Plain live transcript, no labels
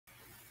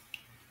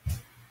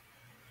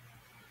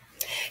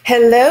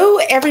Hello,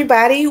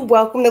 everybody.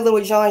 Welcome to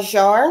Little John's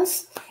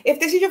Yarns. If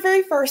this is your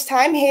very first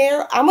time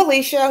here, I'm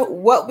Alicia.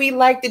 What we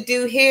like to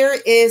do here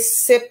is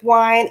sip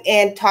wine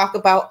and talk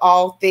about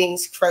all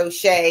things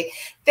crochet.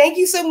 Thank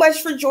you so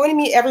much for joining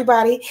me,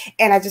 everybody.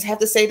 And I just have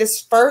to say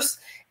this first.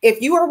 If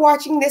you are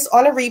watching this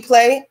on a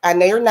replay, I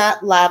know you're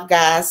not live,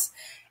 guys,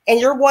 and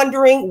you're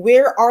wondering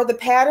where are the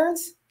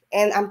patterns,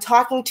 and I'm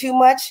talking too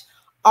much,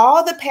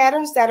 all the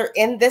patterns that are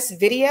in this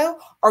video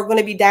are going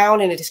to be down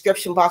in the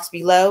description box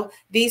below.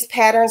 These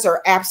patterns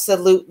are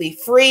absolutely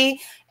free.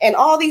 And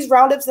all these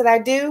roundups that I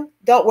do,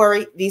 don't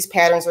worry, these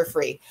patterns are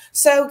free.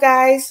 So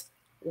guys,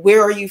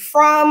 where are you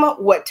from?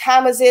 What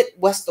time is it?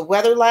 What's the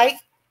weather like?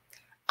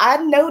 I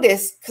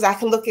noticed, because I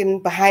can look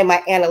in behind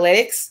my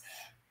analytics,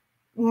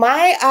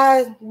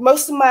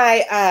 most of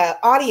my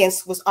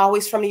audience was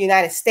always from the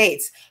United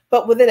States.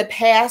 But within the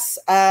past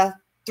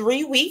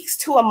 3 weeks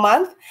to a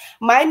month,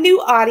 my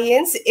new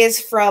audience is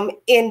from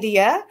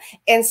India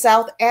and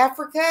South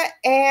Africa,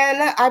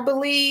 and I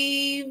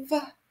believe,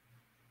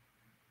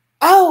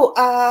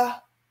 Australia,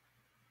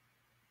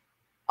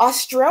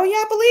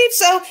 I believe.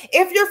 So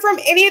if you're from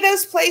any of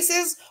those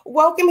places,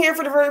 welcome here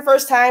for the very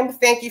first time.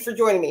 Thank you for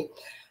joining me.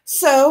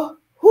 So,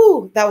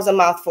 that was a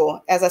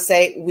mouthful. As I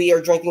say, we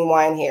are drinking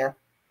wine here.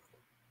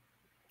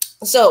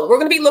 So we're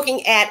going to be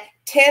looking at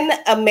 10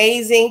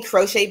 amazing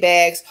crochet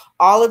bags.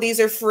 All of these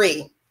are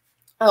free.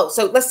 Oh,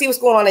 so let's see what's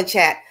going on in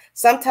chat.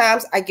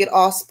 Sometimes I get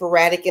all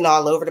sporadic and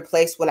all over the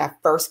place when I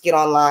first get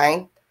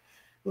online.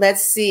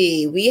 Let's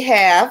see. We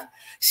have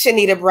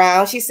Shanita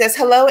Brown. She says,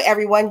 hello,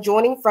 everyone,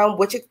 joining from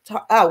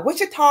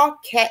Wichita,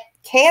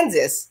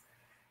 Kansas.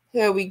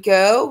 Here we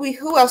go.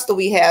 Who else do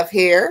we have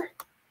here?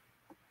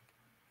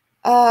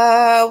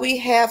 Here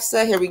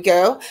we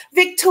go.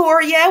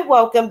 Victoria,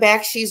 welcome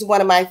back. She's one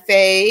of my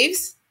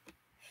faves.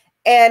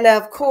 And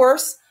of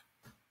course,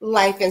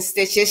 Life in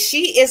Stitches.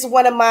 She is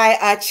one of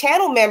my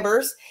channel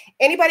members.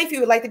 Anybody, if you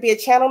would like to be a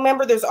channel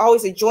member, there's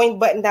always a join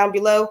button down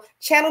below.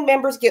 Channel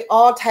members get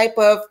all type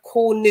of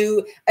cool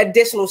new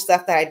additional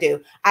stuff that I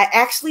do. I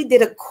actually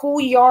did a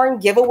cool yarn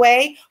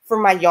giveaway for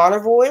my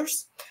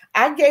yarnivores.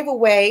 I gave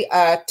away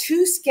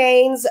 2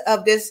 skeins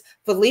of this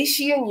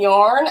Felician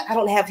yarn. I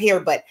don't have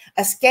here, but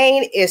a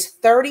skein is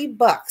 30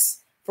 bucks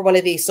for one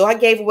of these. So I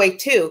gave away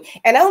 2,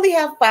 and I only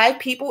have 5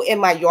 people in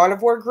my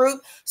yarnivore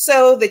group.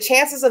 So the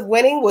chances of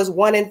winning was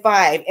 1 in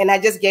 5, and I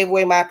just gave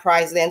away my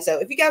prize then. So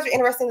if you guys are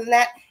interested in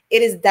that,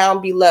 it is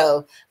down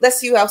below. Let's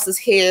see who else is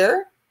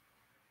here.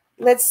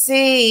 Let's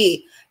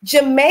see.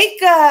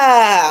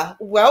 Jamaica,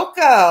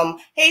 welcome.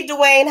 Hey,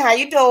 Dwayne, how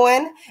you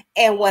doing?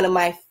 And one of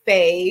my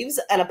faves,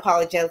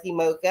 Unapologetically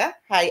Mocha.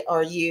 How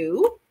are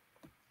you?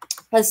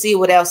 Let's see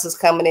what else is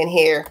coming in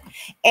here.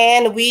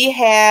 And we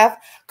have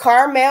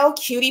Carmel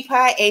Cutie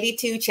Pie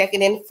 82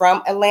 checking in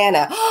from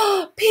Atlanta.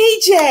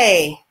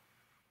 PJ,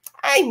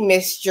 I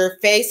missed your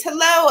face.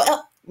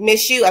 Hello.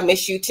 Miss you. I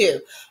miss you too.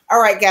 All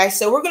right, guys.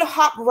 So we're going to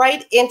hop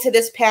right into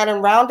this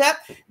pattern roundup.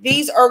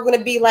 These are going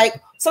to be like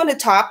some of the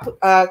top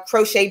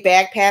crochet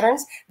bag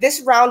patterns.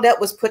 This roundup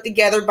was put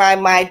together by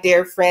my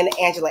dear friend,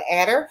 Angela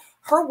Adder.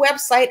 Her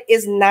website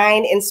is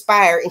 9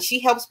 Inspire, and she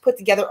helps put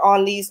together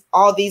all these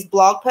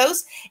blog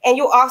posts. And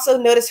you'll also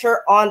notice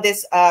her on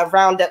this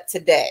roundup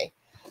today.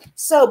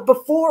 So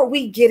before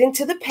we get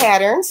into the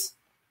patterns,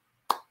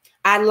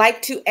 I'd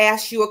like to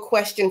ask you a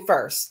question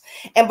first.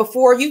 And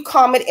before you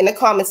comment in the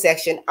comment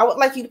section, I would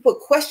like you to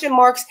put question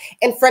marks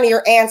in front of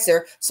your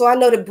answer so I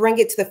know to bring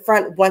it to the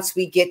front once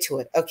we get to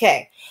it.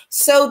 Okay.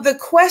 So the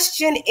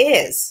question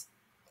is,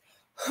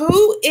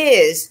 who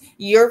is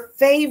your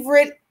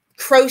favorite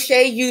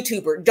crochet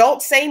YouTuber?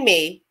 Don't say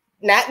me,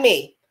 not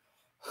me.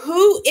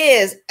 Who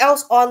is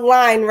else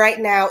online right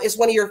now is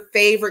one of your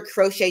favorite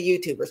crochet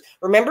YouTubers?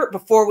 Remember,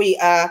 before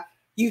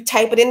you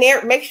type it in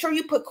there, make sure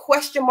you put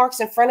question marks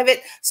in front of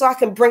it so I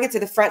can bring it to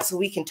the front so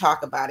we can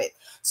talk about it.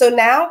 So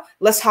now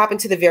let's hop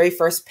into the very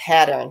first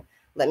pattern.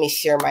 Let me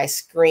share my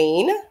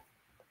screen.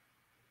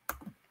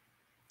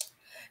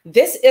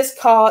 This is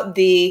called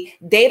the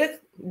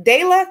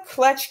Dela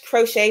Clutch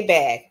Crochet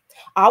Bag.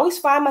 I always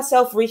find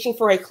myself reaching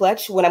for a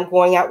clutch when I'm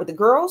going out with the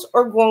girls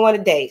or going on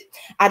a date.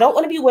 I don't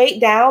want to be weighed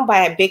down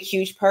by a big,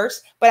 huge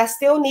purse, but I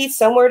still need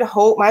somewhere to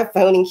hold my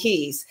phone and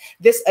keys.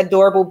 This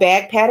adorable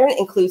bag pattern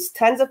includes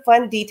tons of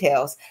fun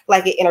details,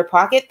 like an inner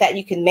pocket that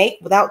you can make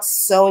without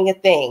sewing a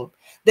thing.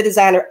 The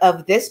designer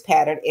of this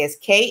pattern is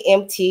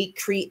KMT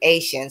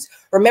Creations.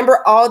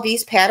 Remember, all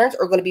these patterns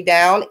are going to be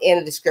down in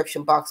the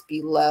description box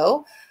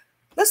below.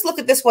 Let's look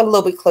at this one a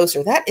little bit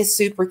closer. That is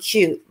super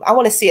cute. I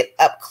want to see it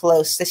up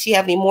close. Does she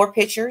have any more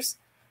pictures?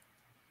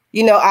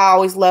 You know, I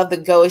always love the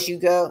go as you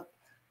go.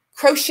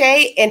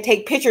 Crochet and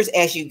take pictures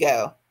as you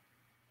go.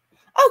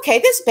 Okay,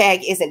 this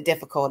bag isn't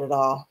difficult at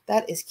all.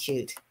 That is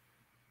cute.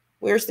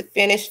 Where's the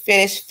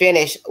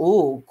finish?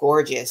 Ooh,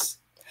 gorgeous.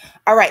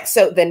 All right,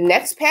 so the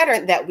next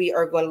pattern that we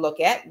are going to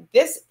look at,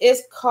 this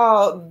is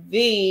called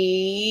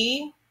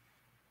the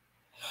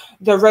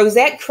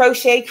Rosette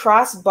Crochet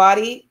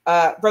Crossbody,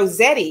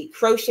 Rossetti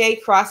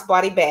Crochet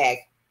Crossbody Bag.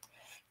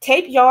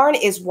 Tape yarn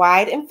is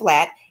wide and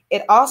flat.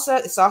 It's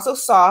also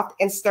soft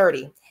and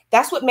sturdy.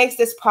 That's what makes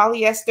this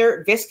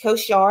polyester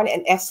viscose yarn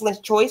an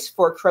excellent choice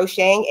for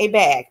crocheting a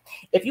bag.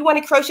 If you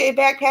want to crochet a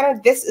bag pattern,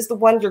 this is the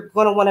one you're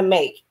going to want to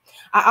make.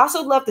 I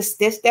also love the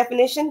stitch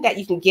definition that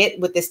you can get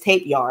with this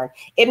tape yarn.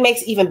 It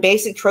makes even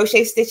basic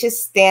crochet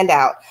stitches stand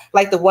out,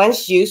 like the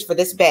ones used for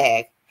this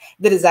bag.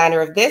 The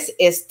designer of this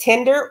is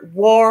Tender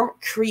Warm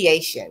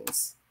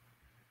Creations.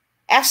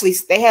 Actually,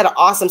 they had an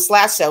awesome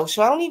slash show,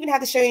 so I don't even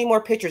have to show you any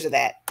more pictures of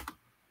that.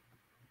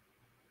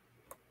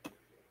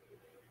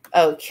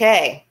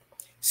 Okay,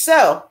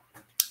 so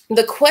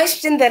the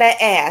question that I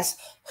asked,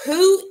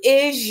 who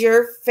is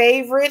your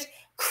favorite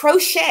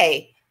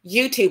crochet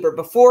YouTuber?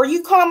 Before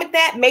you comment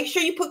that, make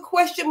sure you put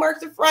question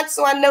marks in front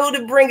so I know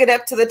to bring it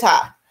up to the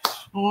top.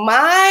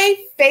 My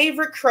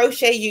favorite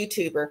crochet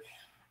YouTuber.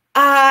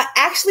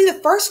 Actually, the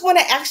first one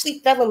I actually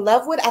fell in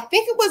love with, I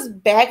think it was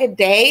Bag a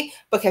Day,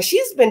 because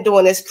she's been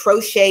doing this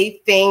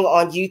crochet thing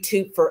on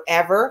YouTube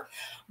forever.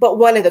 But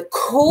one of the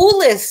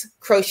coolest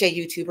crochet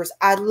YouTubers,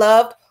 I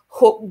loved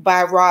Hooked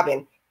by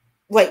Robin.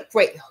 Wait,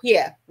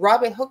 yeah,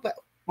 Robin Hooked by,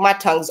 my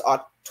tongue's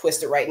all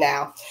twisted right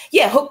now.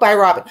 Yeah, Hooked by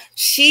Robin.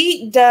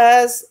 She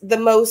does the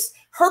most,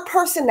 her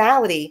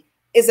personality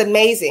is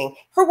amazing.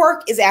 Her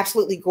work is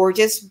absolutely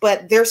gorgeous,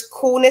 but there's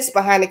coolness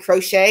behind the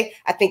crochet.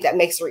 I think that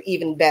makes her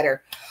even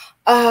better.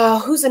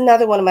 Who's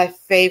another one of my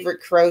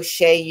favorite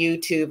crochet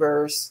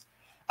YouTubers?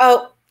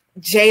 Oh,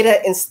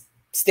 Jada and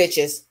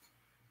Stitches.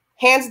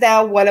 Hands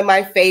down, one of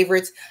my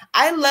favorites.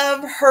 I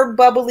love her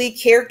bubbly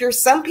character.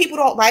 Some people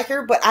don't like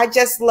her, but I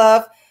just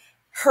love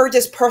her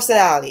just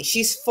personality.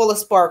 She's full of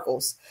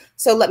sparkles.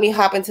 So let me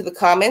hop into the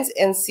comments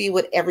and see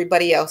what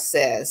everybody else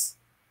says.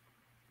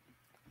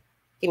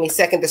 Give me a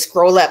second to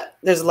scroll up.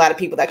 There's a lot of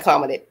people that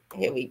commented.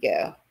 Here we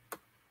go.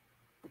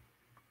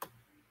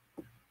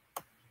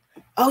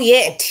 Oh,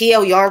 yeah, and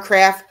TL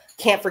Yarncraft.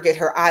 Can't forget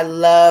her. I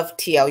love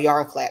TL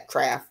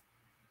Yarncraft.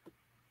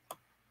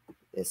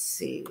 Let's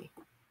see.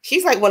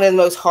 She's like one of the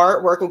most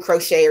hardworking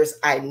crocheters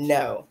I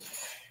know.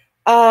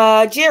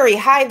 Jerry,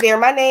 hi there.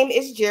 My name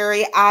is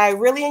Jerry. I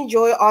really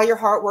enjoy all your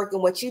hard work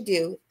and what you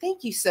do.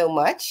 Thank you so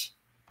much.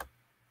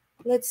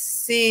 Let's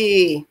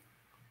see.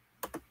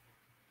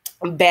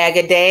 Bag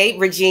a Day,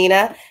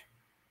 Regina.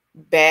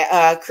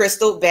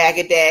 Crystal, Bag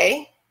a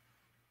Day.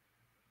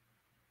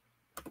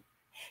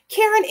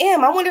 Karen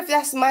M. I wonder if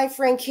that's my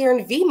friend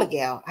Karen V.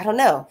 Miguel. I don't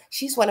know.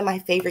 She's one of my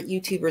favorite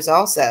YouTubers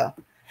also.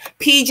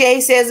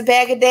 PJ says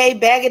Bag a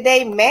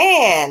Day,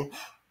 man.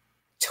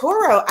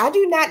 Toro, I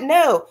do not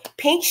know.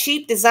 Pink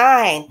Sheep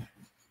Design.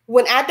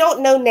 When I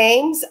don't know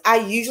names, I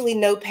usually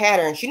know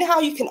patterns. You know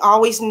how you can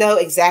always know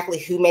exactly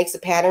who makes a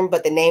pattern,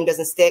 but the name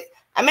doesn't stick?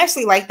 I'm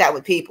actually like that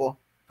with people.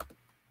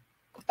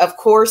 Of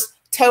course,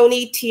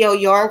 Tony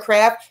TL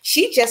Yarncraft.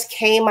 She just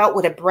came out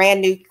with a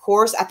brand new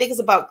course. I think it's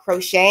about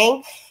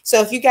crocheting.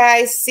 So if you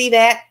guys see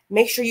that,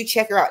 make sure you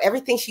check her out.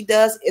 Everything she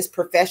does is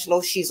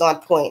professional. She's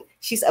on point.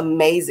 She's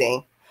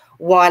amazing.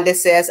 Wanda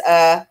says,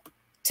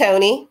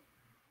 Tony.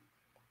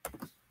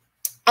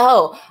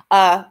 Oh,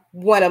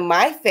 one of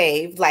my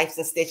fave Lights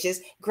and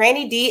Stitches,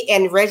 Granny D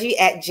and Reggie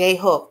at J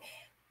Hook.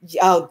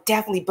 Oh,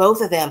 definitely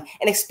both of them.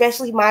 And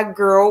especially my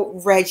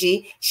girl,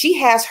 Reggie. She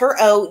has her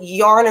own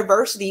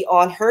Yarniversity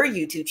on her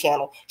YouTube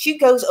channel. She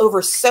goes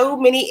over so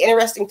many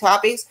interesting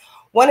topics.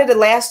 One of the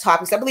last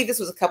topics, I believe this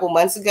was a couple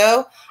months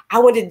ago, I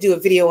wanted to do a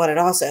video on it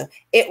also.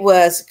 It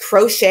was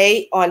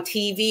crochet on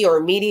TV or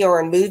media or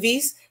in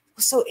movies. It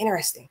was so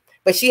interesting.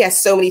 But she has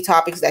so many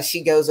topics that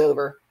she goes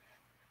over.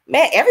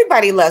 Man,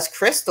 everybody loves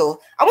Crystal.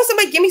 I want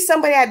somebody, give me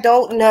somebody I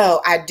don't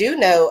know. I do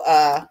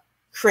know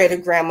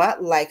Creative Grandma,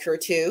 like her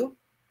too.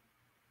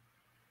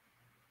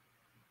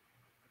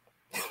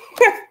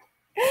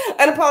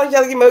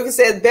 Unapologetic Mocha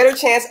says, better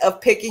chance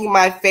of picking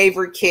my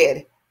favorite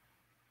kid.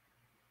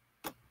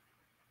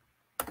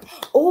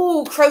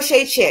 Oh,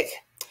 Crochet Chick.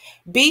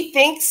 B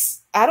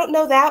thinks, I don't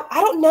know that. I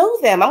don't know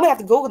them. I'm going to have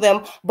to Google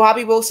them.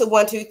 Bobby Wilson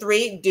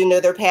 123, do know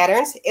their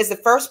patterns. Is the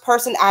first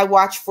person I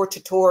watch for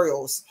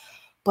tutorials.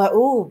 But,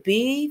 oh,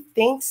 B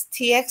thinks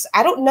TX.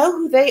 I don't know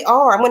who they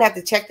are. I'm going to have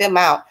to check them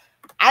out.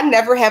 I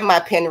never have my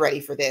pen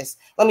ready for this.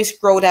 Let me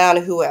scroll down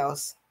to who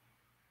else.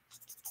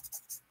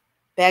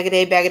 Bag a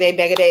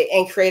Day,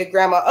 and Creative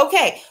Grandma.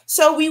 Okay,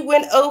 so we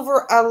went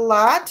over a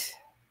lot.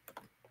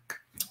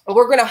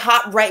 We're going to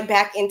hop right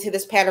back into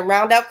this pattern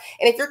roundup.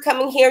 And if you're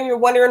coming here and you're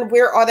wondering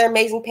where are the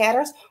amazing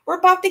patterns, we're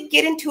about to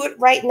get into it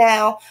right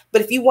now.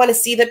 But if you want to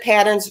see the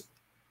patterns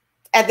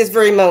at this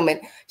very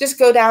moment, just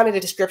go down in the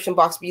description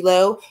box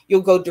below.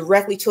 You'll go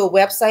directly to a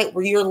website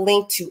where you're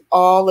linked to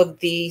all of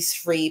these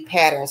free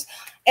patterns.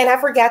 And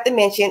I forgot to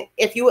mention,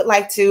 if you would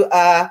like to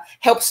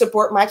help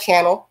support my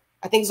channel,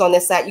 I think it's on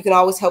this side. You can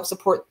always help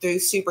support through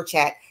Super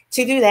Chat.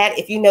 To do that,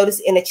 if you notice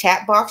in the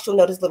chat box, you'll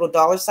notice a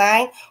little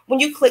 $sign. When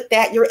you click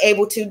that, you're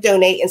able to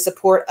donate and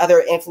support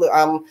other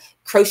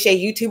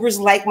crochet YouTubers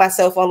like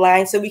myself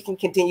online so we can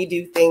continue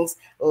to do things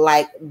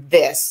like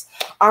this.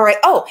 All right.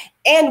 Oh,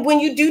 and when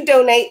you do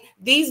donate,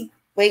 these,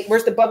 wait,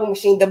 where's the bubble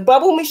machine? The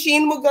bubble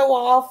machine will go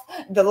off.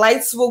 The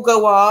lights will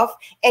go off,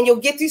 and you'll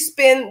get to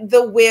spin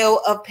the wheel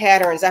of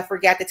patterns. I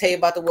forgot to tell you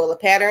about the wheel of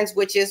patterns,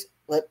 which is,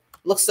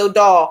 looks so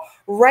dull,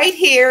 right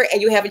here,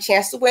 and you have a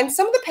chance to win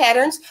some of the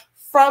patterns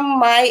from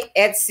my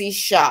Etsy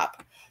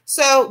shop.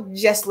 So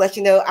just to let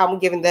you know, I'm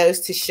giving those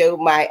to show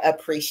my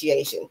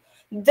appreciation.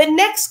 The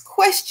next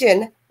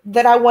question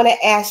that I want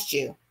to ask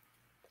you,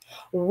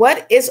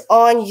 what is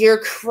on your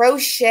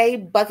crochet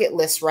bucket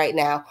list right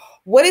now?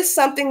 What is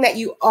something that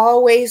you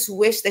always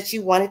wish that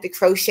you wanted to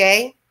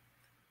crochet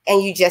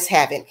and you just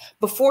haven't?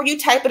 Before you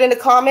type it in the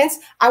comments,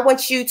 I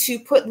want you to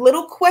put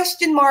little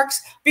question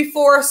marks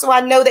before so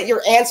I know that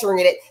you're answering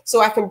it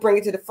so I can bring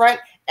it to the front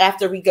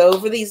after we go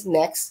over these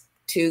next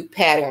two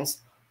patterns.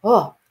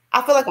 Oh,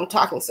 I feel like I'm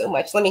talking so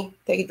much. Let me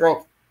take a drink.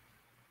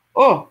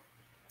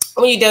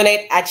 When you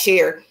donate, I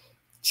cheer.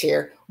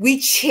 We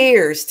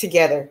cheers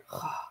together.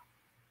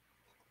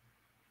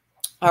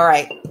 All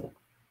right,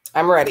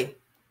 I'm ready.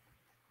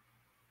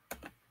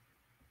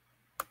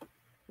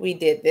 We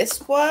did this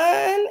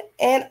one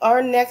and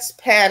our next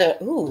pattern.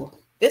 Ooh,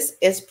 this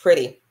is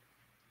pretty.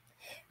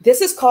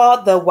 This is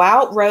called the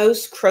Wild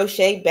Rose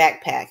Crochet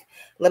Backpack.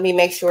 Let me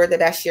make sure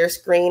that I share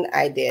screen.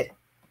 I did.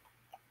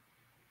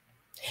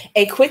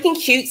 A quick and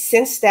cute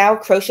cinch style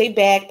crochet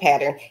bag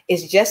pattern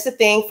is just the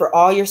thing for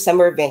all your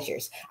summer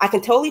adventures. I can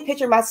totally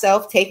picture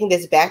myself taking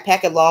this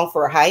backpack along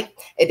for a hike,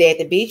 a day at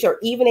the beach, or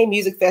even a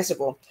music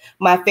festival.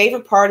 My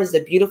favorite part is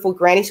the beautiful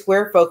granny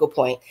square focal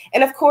point,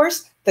 and of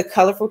course, the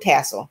colorful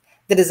tassel.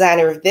 The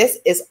designer of this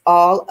is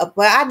all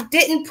about, I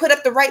didn't put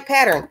up the right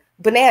pattern.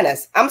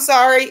 Bananas. I'm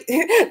sorry.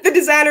 The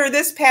designer of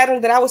this pattern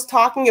that I was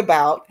talking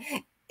about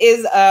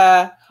is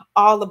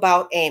all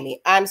about Amy.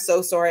 I'm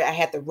so sorry. I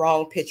had the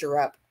wrong picture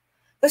up.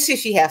 Let's see if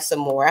she has some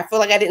more. I feel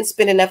like I didn't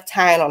spend enough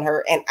time on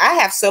her. And I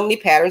have so many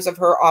patterns of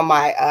her on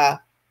my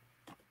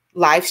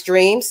live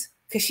streams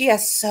because she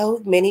has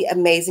so many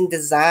amazing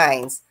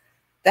designs.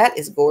 That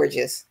is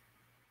gorgeous.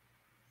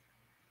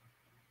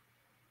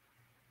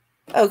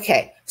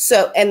 Okay,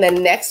 so and the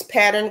next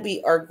pattern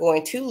we are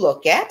going to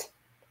look at,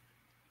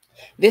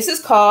 this is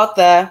called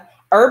the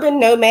Urban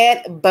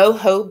Nomad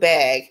Boho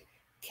Bag.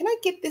 Can I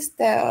get this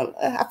down?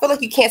 I feel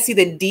like you can't see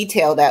the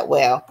detail that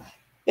well.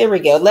 There we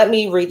go. Let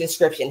me read the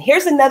description.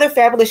 Here's another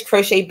fabulous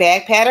crochet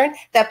bag pattern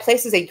that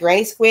places a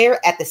granny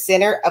square at the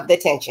center of the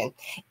tension.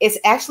 It's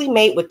actually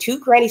made with 2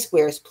 granny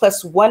squares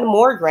plus 1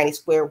 more granny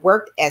square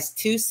worked as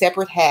 2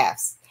 separate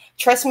halves.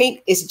 Trust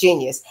me, it's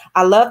genius.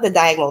 I love the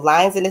diagonal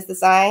lines in this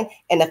design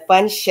and the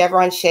fun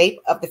chevron shape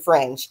of the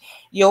fringe.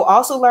 You'll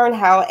also learn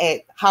how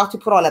to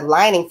put on a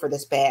lining for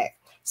this bag.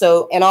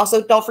 So, and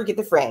also don't forget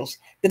the fringe.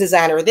 The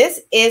designer of this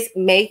is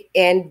Make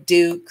and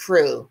Do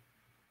Crew.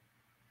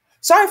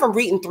 Sorry if I'm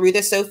reading through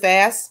this so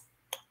fast,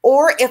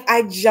 or if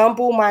I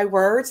jumble my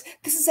words.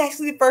 This is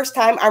actually the first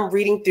time I'm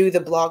reading through the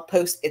blog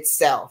post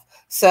itself.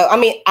 So, I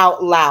mean,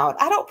 out loud.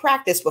 I don't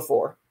practice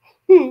before.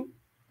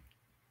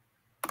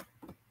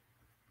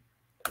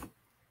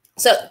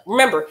 So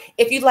remember,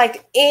 if you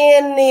like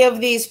any of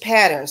these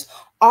patterns,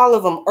 all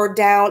of them are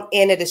down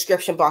in the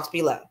description box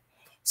below.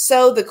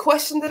 So the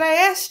question that I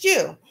asked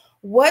you,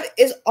 what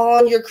is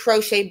on your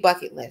crochet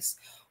bucket list?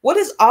 What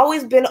has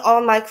always been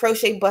on my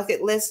crochet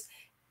bucket list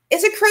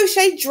is a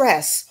crochet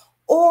dress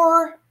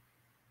a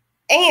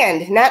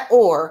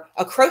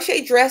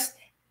crochet dress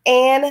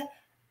and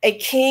a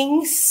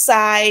king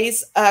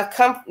size,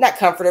 not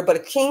comforter, but a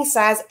king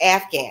size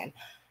Afghan.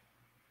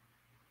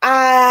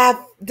 I've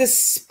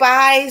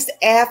despised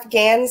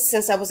Afghans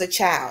since I was a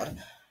child.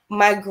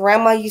 My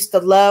grandma used to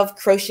love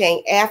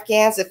crocheting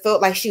Afghans. It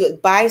felt like she would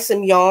buy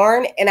some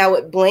yarn and I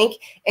would blink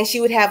and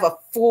she would have a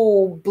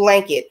full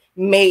blanket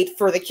made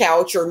for the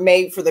couch or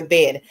made for the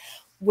bed.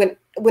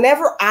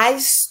 Whenever I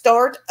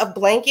start a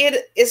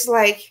blanket, it's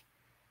like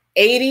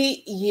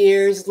 80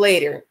 years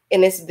later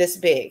and it's this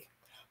big.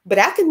 But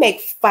I could make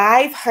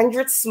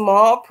 500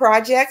 small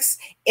projects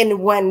in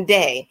one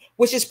day,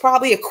 which is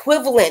probably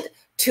equivalent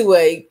to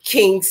a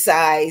king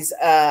size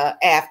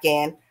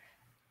Afghan.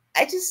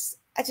 I just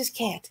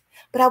can't.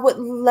 But I would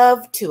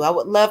love to. I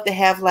would love to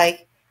have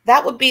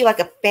that would be like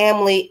a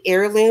family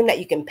heirloom that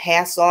you can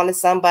pass on to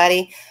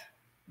somebody.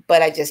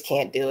 But I just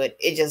can't do it.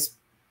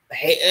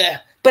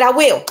 But I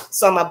will.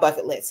 It's on my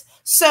bucket list.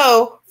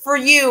 So for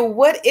you,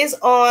 what is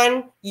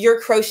on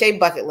your crochet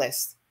bucket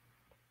list?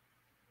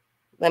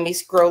 Let me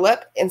scroll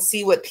up and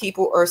see what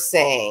people are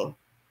saying.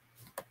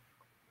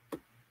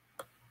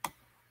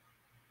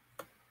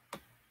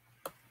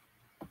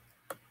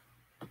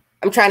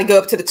 I'm trying to go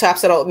up to the top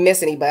so I don't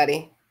miss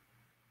anybody.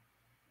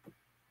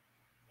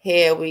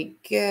 Here we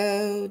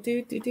go.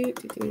 There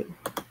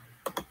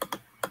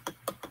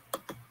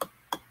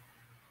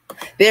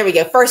we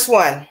go. First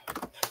one.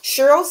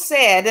 Cheryl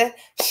said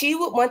she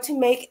would want to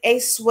make a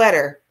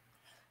sweater.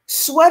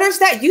 Sweaters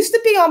that used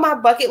to be on my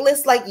bucket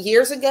list like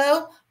years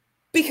ago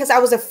because I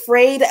was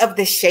afraid of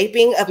the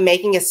shaping of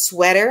making a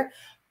sweater.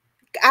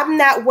 I'm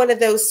not one of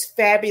those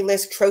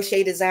fabulous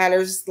crochet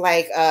designers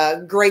like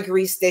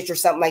Gregory Stitch or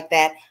something like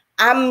that.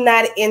 I'm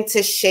not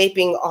into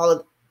shaping all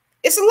of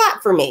it's a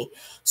lot for me.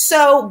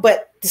 So,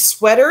 but the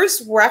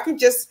sweaters where I can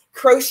just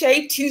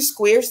crochet 2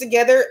 squares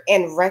together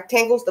and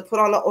rectangles to put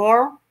on the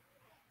arm,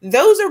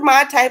 those are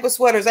my type of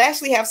sweaters. I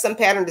actually have some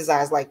pattern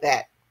designs like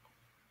that.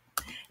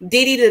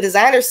 Dee Dee, the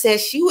designer,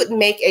 says she would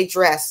make a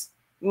dress.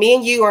 Me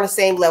and you are on the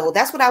same level.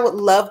 That's what I would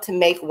love to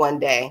make one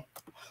day.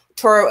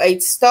 Toro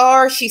 8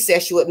 Star, she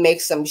says she would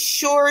make some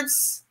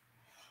shorts.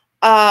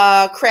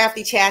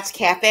 Crafty Chats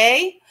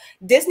Cafe.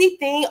 Disney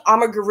theme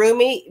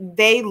amigurumi,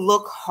 they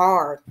look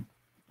hard.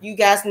 You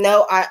guys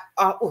know I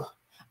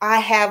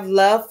have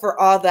love for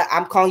all the,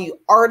 I'm calling you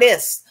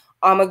artists,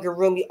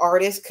 amigurumi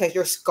artists, because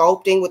you're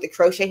sculpting with the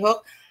crochet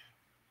hook.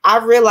 I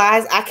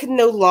realized I could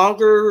no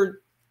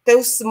longer,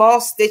 those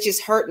small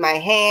stitches hurt my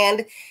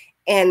hand,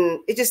 and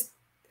it just,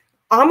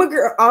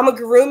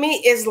 amigurumi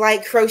is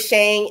like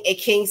crocheting a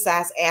king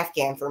size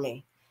Afghan for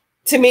me.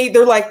 To me,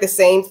 they're like the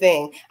same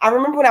thing. I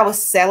remember when I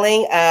was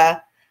selling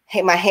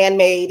my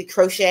handmade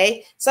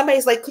crochet,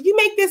 somebody's like, could you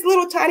make this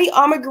little tiny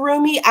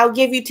amigurumi? I'll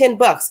give you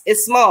 $10.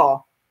 It's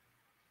small.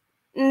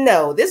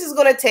 No, this is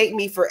going to take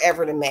me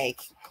forever to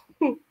make.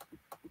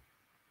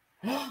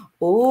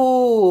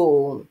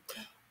 Ooh,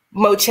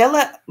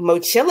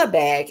 mochila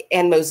bag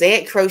and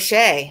mosaic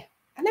crochet.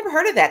 I never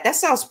heard of that. That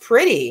sounds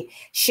pretty.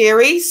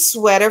 Sherry,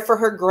 sweater for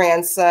her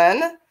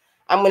grandson.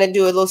 I'm going to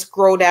do a little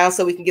scroll down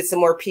so we can get some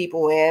more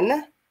people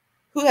in.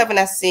 Who haven't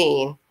I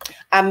seen?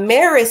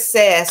 Mary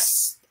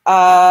says,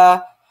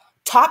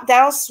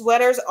 top-down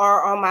sweaters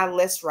are on my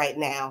list right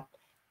now.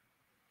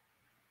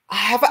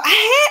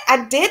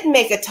 I did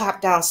make a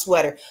top-down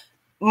sweater.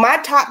 My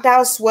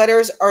top-down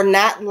sweaters are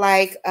not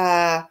like,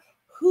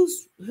 who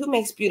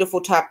makes beautiful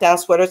top-down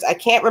sweaters? I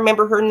can't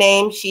remember her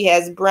name. She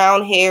has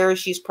brown hair.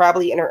 She's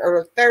probably in her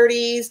early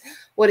 30s.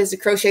 What is the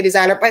crochet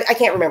designer? But I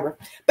can't remember.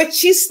 But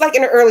she's like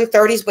in her early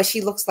 30s, but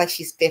she looks like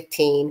she's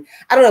 15.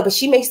 I don't know, but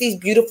she makes these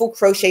beautiful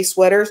crochet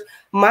sweaters.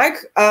 My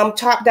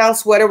top-down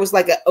sweater was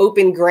like an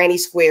open granny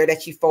square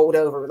that you fold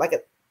over.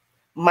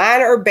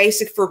 Mine are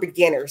basic for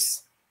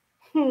beginners.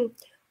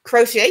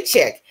 Crochet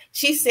chick.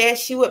 She says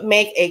she would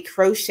make a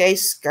crochet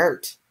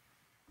skirt.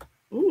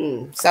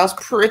 Sounds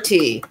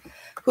pretty.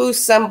 Who's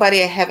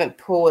somebody I haven't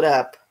pulled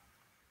up?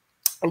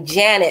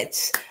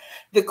 Janet.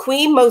 The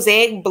Queen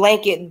Mosaic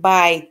Blanket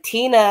by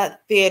Tina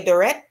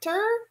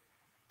Theodoretter.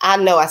 I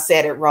know I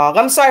said it wrong.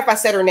 I'm sorry if I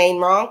said her name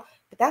wrong.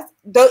 But that's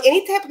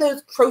any type of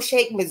those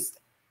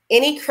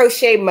any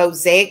crochet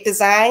mosaic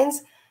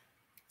designs,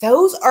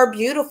 those are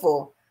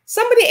beautiful.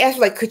 Somebody asked,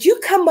 like, could you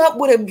come up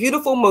with a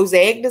beautiful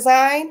mosaic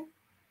design?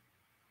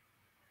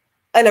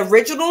 An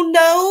original?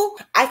 No.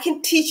 I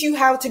can teach you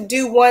how to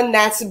do one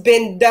that's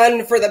been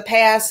done for the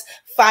past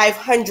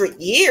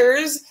 500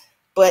 years,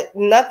 but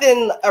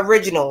nothing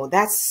original.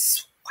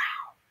 That's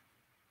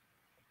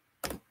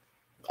wow.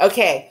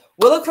 Okay.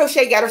 Willow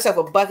Crochet got herself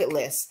a bucket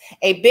list.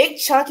 A big,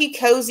 chunky,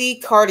 cozy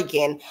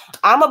cardigan.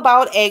 I'm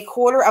about a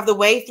quarter of the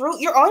way through.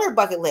 You're on your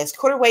bucket list.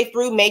 Quarter way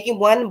through making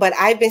one, but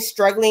I've been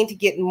struggling to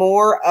get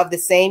more of the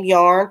same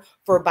yarn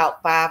for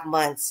about 5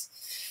 months.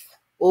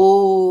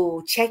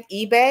 Oh, check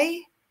eBay.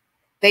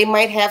 They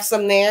might have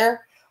some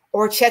there.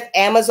 Or check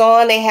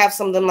Amazon. They have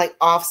some of them like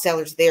off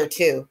sellers there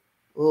too.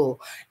 Ooh.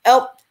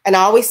 Oh, and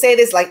I always say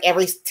this like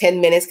every 10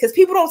 minutes because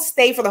people don't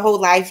stay for the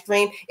whole live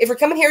stream. If you're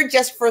coming here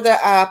just for the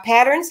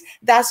patterns,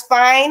 that's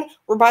fine.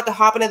 We're about to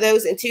hop into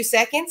those in 2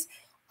 seconds.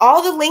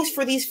 All the links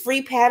for these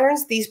free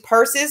patterns, these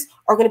purses,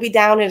 are going to be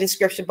down in the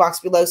description box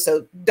below.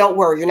 So don't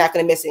worry, you're not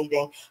going to miss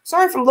anything.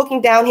 Sorry if I'm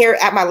looking down here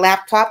at my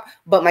laptop,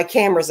 but my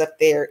camera's up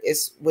there.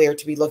 It's weird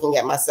to be looking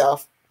at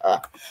myself.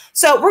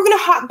 So we're going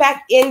to hop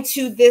back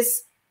into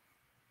this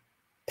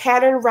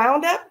pattern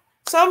roundup.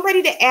 So I'm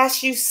ready to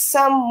ask you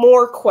some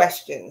more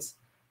questions.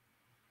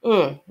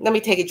 Let me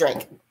take a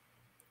drink.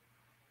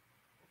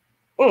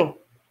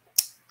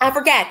 I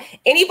forgot.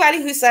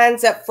 Anybody who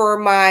signs up for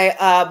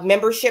my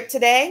membership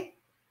today,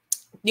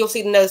 you'll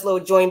see the nice little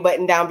join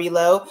button down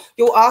below.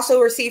 You'll also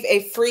receive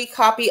a free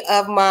copy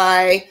of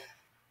my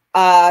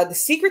The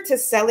Secret to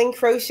Selling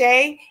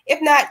Crochet.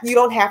 If not, you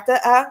don't have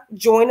to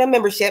join a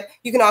membership.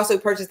 You can also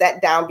purchase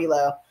that down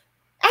below.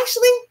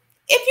 Actually,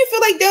 if you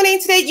feel like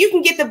donating today, you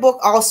can get the book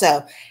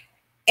also.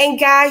 And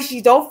guys,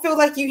 you don't feel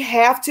like you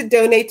have to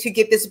donate to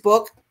get this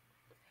book.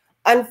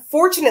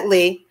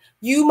 Unfortunately,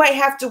 you might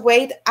have to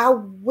wait. I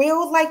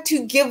will like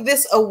to give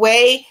this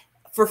away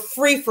for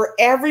free for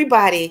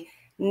everybody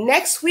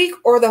next week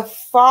or the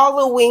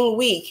following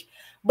week.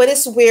 But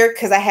it's weird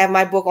because I have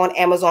my book on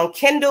Amazon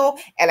Kindle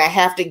and I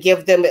have to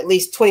give them at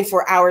least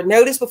 24-hour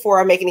notice before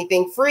I make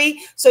anything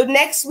free. So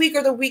next week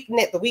or the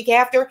week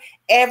after,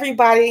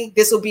 everybody,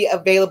 this will be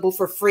available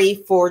for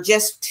free for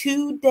just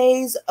 2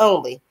 days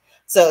only.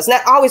 So it's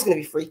not always going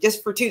to be free,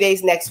 just for 2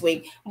 days next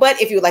week.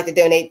 But if you would like to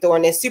donate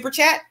during this super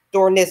chat,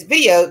 during this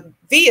video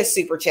via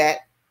super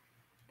chat,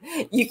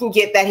 you can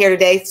get that here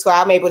today. So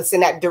I'm able to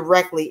send that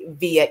directly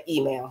via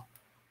email.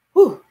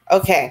 Whew,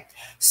 okay.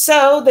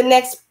 So the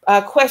next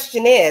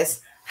question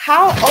is,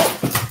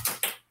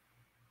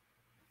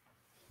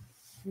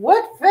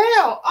 what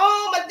fell?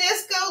 Oh, my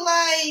disco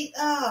light.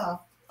 Oh,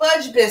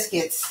 fudge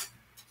biscuits.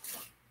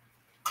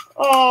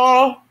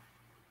 Oh.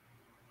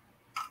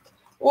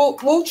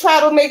 We'll try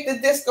to make the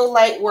disco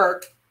light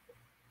work.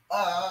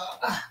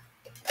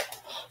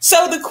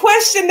 So the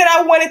question that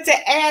I wanted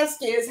to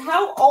ask is,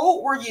 how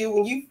old were you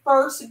when you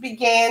first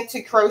began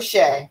to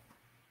crochet?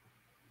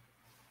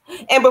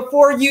 And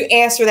before you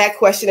answer that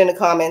question in the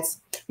comments,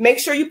 make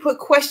sure you put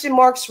question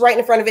marks right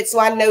in front of it so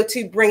I know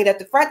to bring it up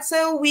the front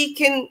so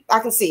I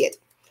can see it.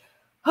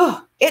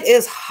 Oh, it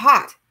is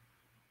hot.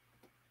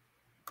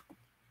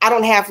 I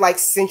don't have like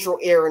central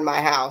air in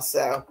my house,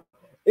 so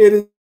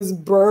it is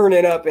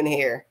burning up in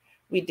here.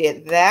 We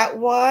did that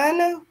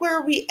one. Where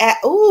are we at?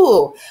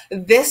 Ooh,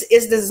 this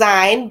is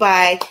designed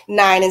by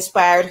Nine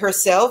Inspired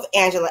herself,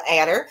 Angela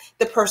Adder,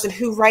 the person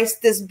who writes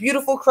this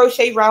beautiful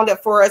crochet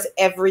roundup for us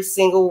every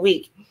single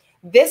week.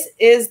 This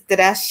is, did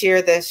I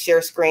share the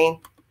share screen?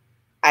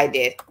 I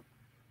did.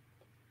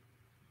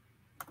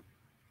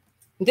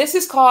 This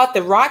is called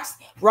the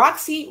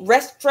Roxy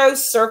Retro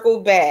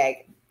Circle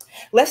Bag.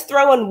 Let's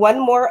throw in one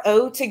more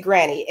ode to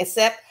Granny,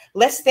 except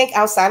let's think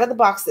outside of the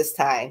box this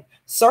time.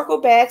 Circle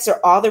bags are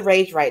all the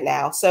rage right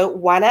now, so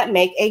why not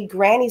make a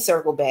granny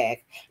circle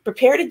bag?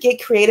 Prepare to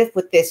get creative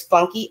with this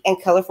funky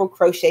and colorful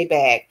crochet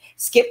bag.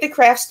 Skip the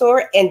craft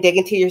store and dig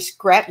into your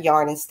scrap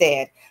yarn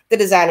instead. The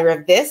designer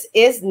of this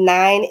is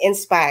Nine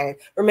Inspired.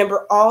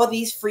 Remember, all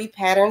these free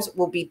patterns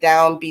will be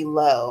down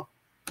below.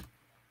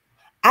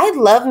 I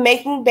love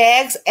making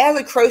bags as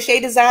a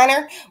crochet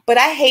designer, but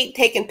I hate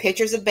taking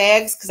pictures of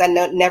bags because I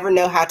never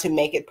know how to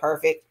make it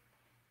perfect.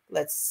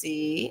 Let's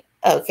see.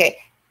 Okay.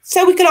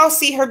 So we can all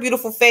see her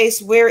beautiful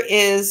face.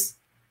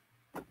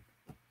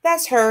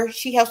 That's her.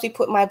 She helps me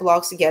put my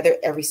blogs together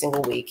every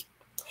single week.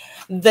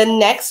 The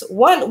next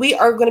one we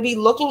are going to be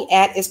looking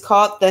at is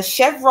called the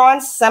Chevron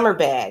Summer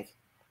Bag.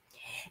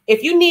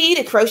 If you need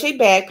a crochet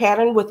bag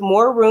pattern with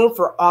more room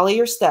for all of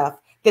your stuff,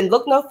 then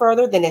look no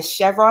further than a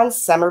Chevron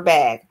Summer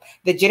Bag.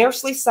 The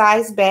generously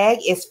sized bag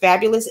is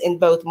fabulous in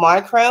both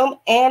monochrome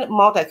and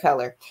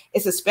multicolor. I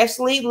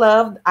especially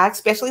love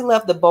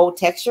the bold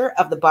texture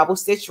of the bubble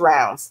stitch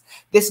rounds.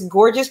 This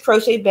gorgeous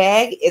crochet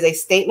bag is a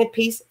statement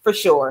piece for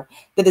sure.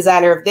 The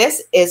designer of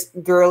this is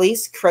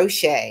Girlies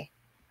Crochet.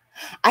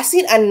 I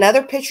seen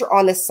another picture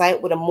on the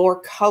site with a more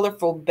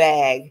colorful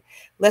bag.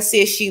 Let's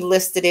see if she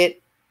listed it.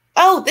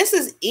 Oh, this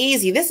is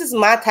easy. This is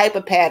my type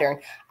of pattern.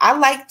 I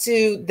like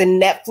the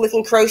net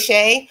flicking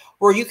crochet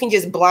where you can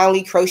just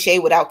blindly crochet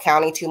without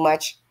counting too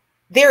much.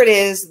 There it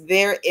is.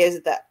 There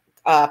is the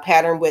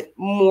pattern with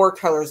more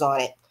colors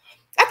on it.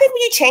 I think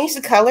when you change the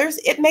colors,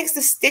 it makes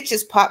the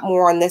stitches pop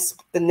more on this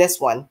than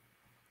this one.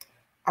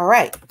 All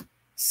right.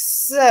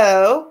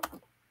 So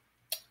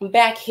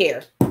back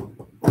here.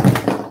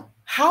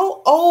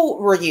 How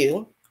old were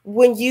you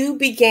when you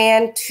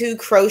began to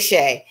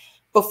crochet?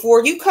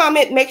 Before you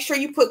comment, make sure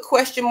you put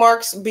question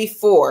marks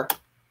before.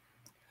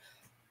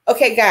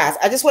 Okay, guys,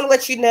 I just want to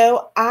let you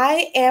know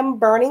I am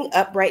burning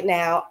up right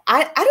now.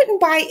 I didn't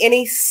buy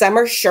any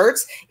summer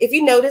shirts. If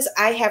you notice,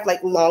 I have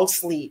like long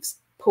sleeves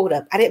pulled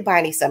up. I didn't buy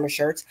any summer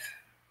shirts.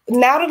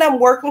 Now that I'm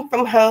working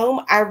from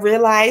home, I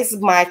realize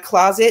my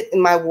closet and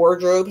my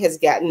wardrobe has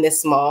gotten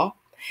this small.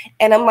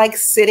 And I'm like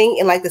sitting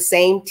in like the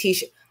same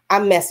t-shirt.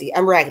 I'm messy.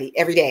 I'm raggedy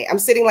every day. I'm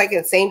sitting like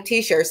in the same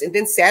t-shirts. And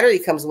then Saturday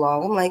comes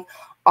along. I'm like,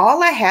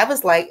 all I have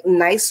is like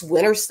nice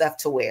winter stuff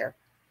to wear.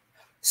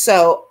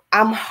 So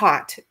I'm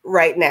hot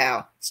right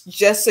now,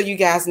 just so you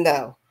guys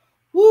know.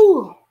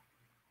 Woo.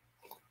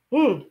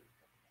 Oh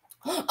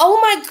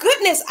my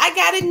goodness, I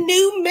got a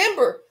new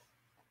member.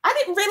 I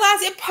didn't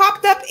realize it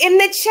popped up in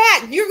the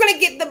chat. You're going to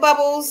get the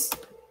bubbles.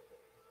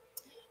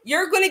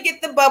 You're going to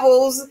get the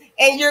bubbles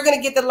and you're going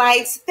to get the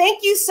likes.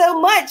 Thank you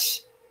so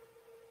much.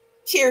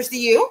 Cheers to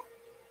you.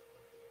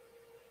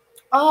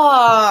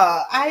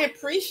 Oh, I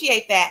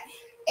appreciate that.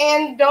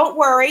 And don't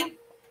worry,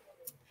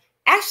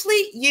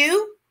 Ashley,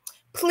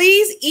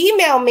 please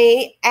email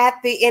me at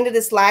the end of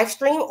this live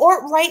stream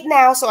or right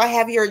now so I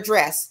have your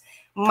address.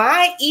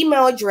 My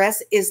email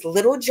address is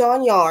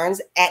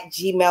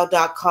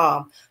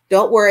littlejohnyarns@gmail.com.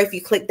 Don't worry if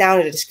you click down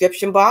in the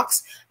description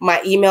box.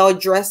 My email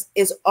address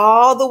is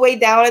all the way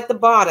down at the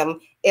bottom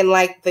in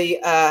like the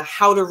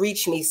how to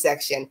reach me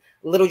section.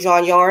 Little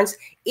John Yarns.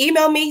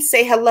 Email me,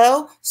 say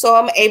hello, so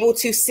I'm able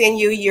to send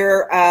you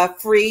your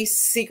free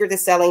Secret to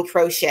Selling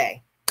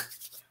Crochet.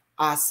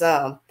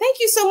 Awesome. Thank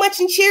you so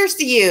much and cheers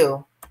to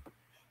you.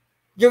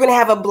 You're going to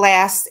have a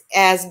blast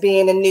as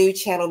being a new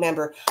channel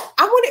member.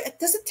 I wonder,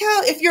 does it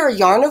tell if you're a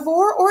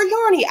yarnivore or a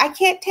yarny? I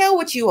can't tell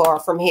what you are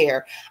from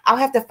here. I'll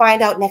have to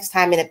find out next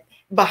time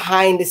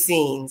behind the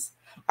scenes.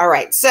 All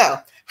right. So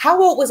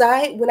how old was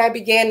I when I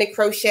began to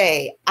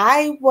crochet?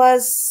 I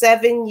was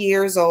 7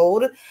 years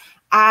old.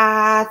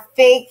 I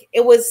think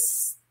it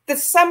was the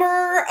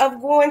summer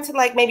of going to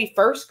like maybe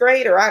first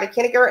grade or out of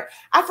kindergarten.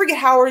 I forget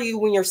how old are you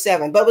when you're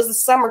 7, but it was the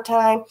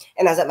summertime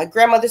and I was at my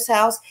grandmother's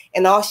house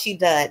and all she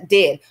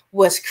did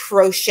was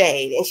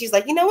crochet. And she's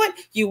like, you know what?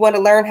 You want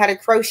to learn how to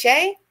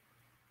crochet?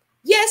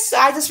 Yes,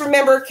 I just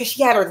remember because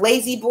she had her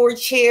lazy board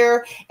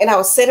chair and I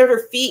would sit at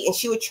her feet and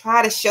she would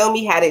try to show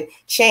me how to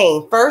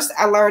chain. First,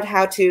 I learned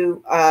how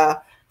to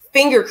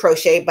finger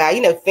crochet by,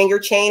 finger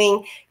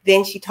chaining.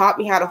 Then she taught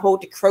me how to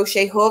hold the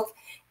crochet hook.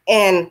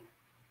 And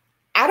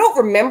I don't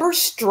remember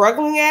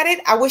struggling at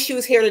it. I wish she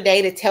was here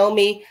today to tell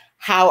me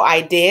how I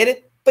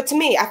did. But to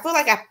me, I feel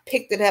like I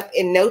picked it up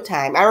in no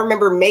time. I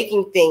remember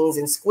making things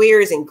in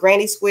squares and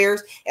granny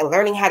squares and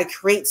learning how to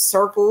create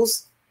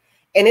circles.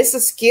 And it's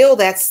a skill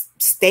that's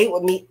stayed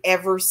with me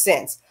ever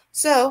since.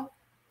 So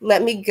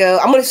let me go.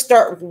 I'm going to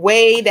start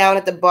way down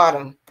at the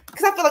bottom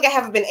because I feel like I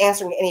haven't been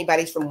answering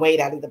anybody's from way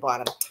down at the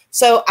bottom.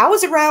 So I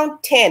was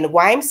around 10.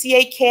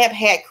 YMCA camp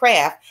had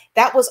craft.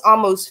 That was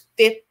almost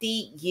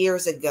 50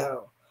 years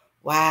ago.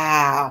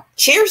 Wow.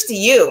 Cheers to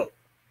you.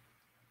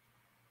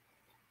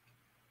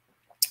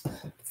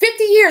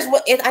 50 years.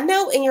 Well, I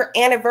know in your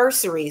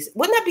anniversaries,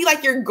 wouldn't that be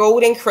like your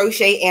golden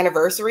crochet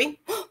anniversary?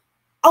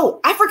 Oh,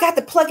 I forgot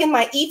to plug in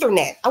my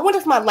Ethernet. I wonder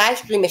if my live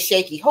stream is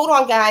shaky. Hold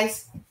on,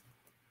 guys.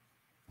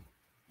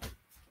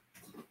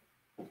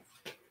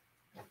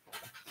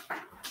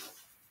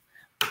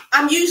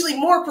 I'm usually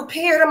more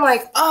prepared. I'm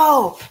like,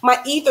 oh, my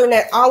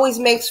Ethernet always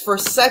makes for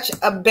such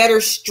a better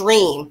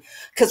stream.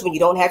 Because when you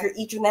don't have your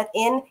Ethernet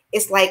in,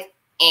 it's like,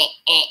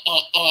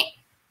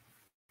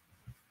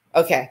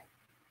 Okay.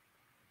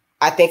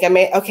 I think I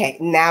made, okay,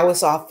 now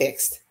it's all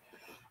fixed.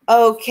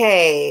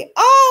 Okay.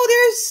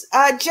 Oh,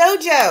 there's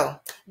JoJo.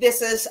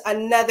 This is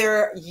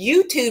another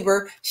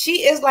YouTuber.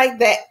 She is like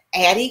the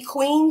Addy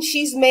queen.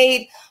 She's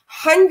made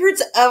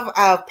hundreds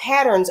of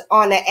patterns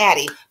on the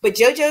Addy. But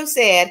JoJo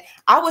said,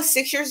 I was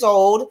 6 years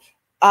old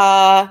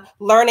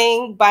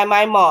learning by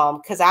my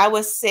mom because I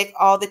was sick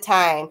all the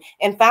time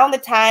and found the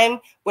time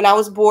when I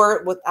was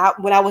bored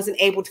when I wasn't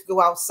able to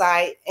go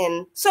outside.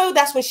 And so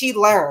that's when she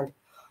learned.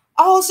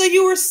 Oh, so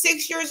you were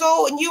 6 years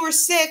old and you were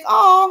sick.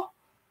 Oh,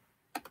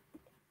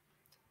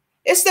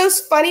 it's those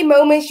funny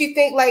moments you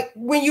think like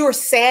when you were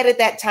sad at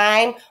that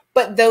time,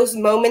 but those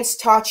moments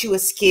taught you a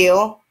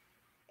skill.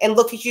 And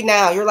look at you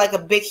now. You're like a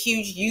big,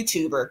 huge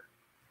YouTuber.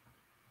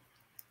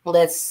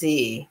 Let's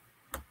see.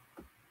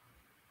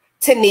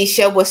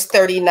 Tanisha was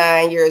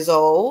 39 years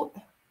old.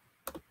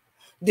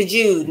 The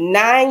Jude,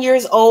 9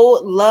 years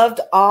old,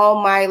 loved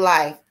all my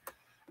life.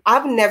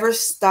 I've never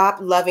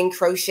stopped loving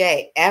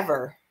crochet,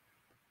 ever.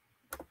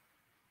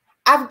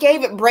 I've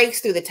gave it breaks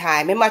through the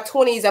time. In my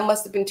 20s, I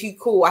must have been too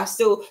cool. I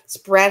still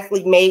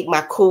sporadically made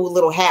my cool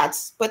little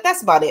hats, but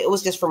that's about it. It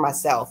was just for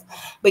myself.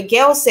 But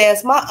Gail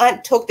says, my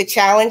aunt took the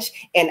challenge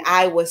and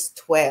I was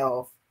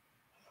 12.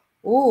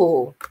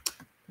 Ooh.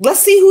 Let's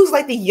see who's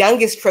like the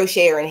youngest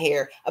crocheter in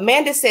here.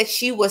 Amanda said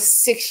she was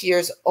 6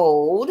 years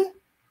old.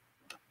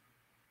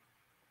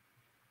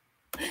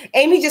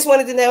 Amy just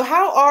wanted to know,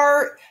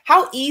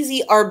 how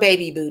easy are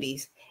baby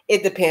booties?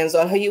 It depends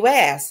on who you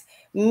ask.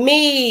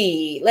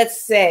 Me,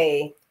 let's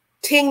say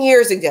 10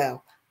 years ago,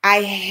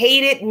 I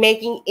hated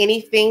making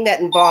anything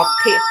that involved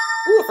pairs.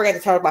 Ooh, I forgot to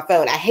turn off my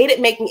phone. I hated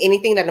making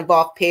anything that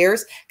involved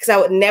pairs because I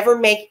would never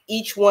make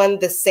each one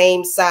the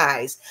same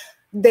size.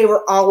 They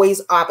were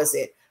always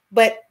opposite.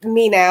 But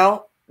me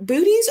now,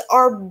 booties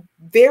are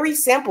very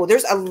simple.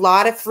 There's a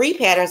lot of free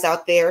patterns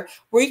out there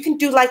where you can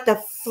do like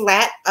the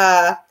flat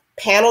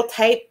panel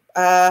type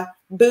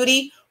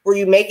booty, where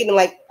you make it in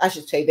like, I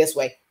should say this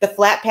way, the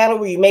flat panel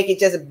where you make it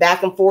just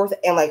back and forth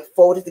and like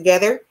fold it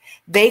together.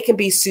 They can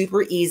be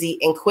super easy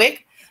and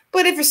quick.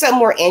 But if you're something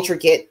more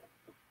intricate,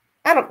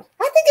 I think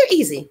they're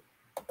easy.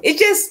 It's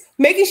just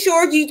making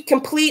sure you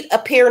complete a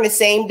pair in the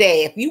same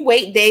day. If you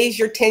wait days,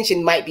 your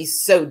tension might be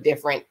so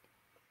different.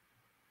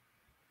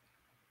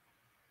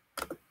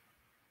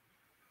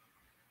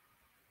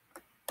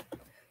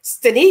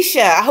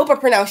 Stanisha, I hope I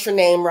pronounced your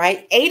name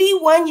right.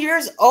 81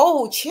 years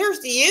old. Cheers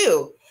to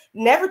you.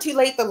 Never too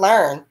late to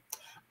learn.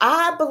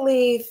 I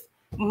believe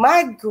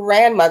my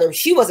grandmother,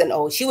 she wasn't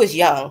old, she was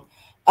young.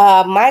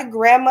 My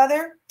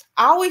grandmother,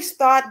 I always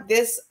thought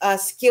this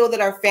skill that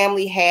our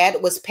family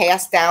had was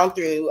passed down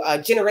through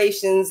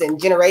generations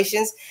and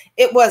generations.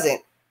 It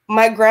wasn't.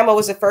 My grandma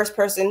was the first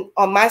person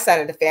on my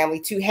side of the family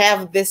to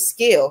have this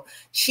skill.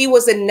 She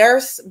was a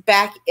nurse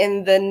back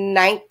in the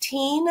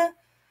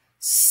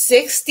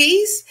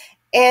 1960s,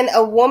 and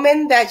a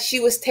woman that she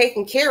was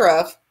taking care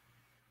of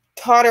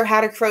taught her how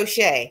to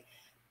crochet.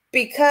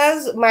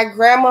 Because my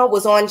grandma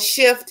was on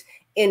shift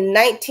in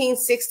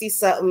 1960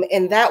 something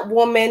and that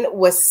woman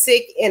was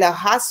sick in a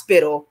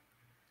hospital,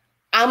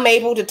 I'm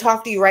able to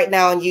talk to you right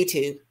now on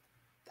YouTube.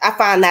 I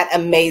find that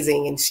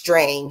amazing and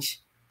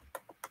strange.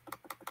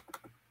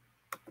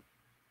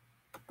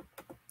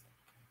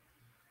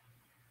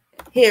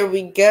 Here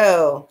we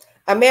go.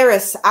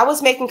 Amaris, I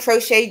was making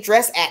crochet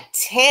dress at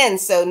 10,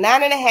 so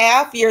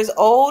 9.5 years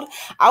old.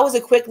 I was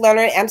a quick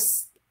learner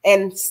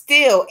and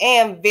still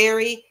am.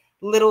 Very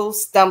little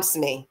stumps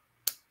me.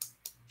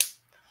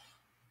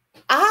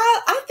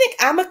 I think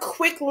I'm a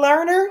quick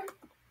learner.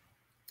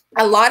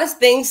 A lot of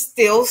things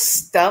still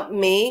stump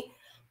me,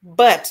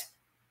 but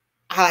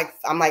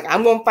I'm like,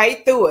 I'm going to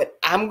fight through it.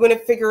 I'm going to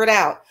figure it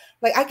out.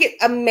 Like, I get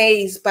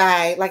amazed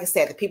by, like I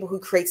said, the people who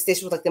create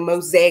stitches with like the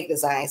mosaic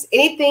designs.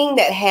 Anything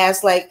that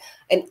has like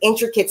an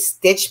intricate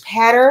stitch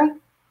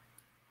pattern,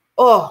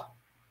 oh,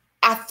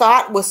 I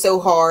thought was so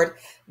hard.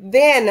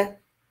 Then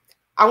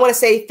I want to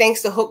say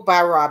thanks to Hook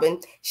by Robin.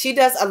 She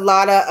does a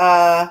lot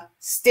of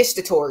stitch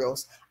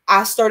tutorials.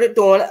 I started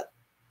doing,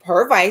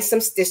 her advice, some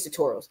stitch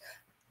tutorials.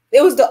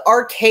 It was the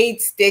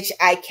arcade stitch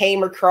I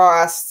came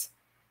across.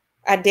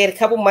 I did a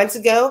couple months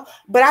ago,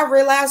 but I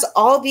realized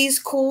all these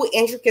cool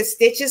intricate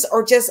stitches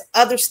are just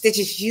other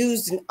stitches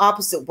used in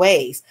opposite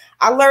ways.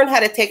 I learned how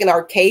to take an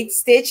arcade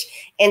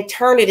stitch and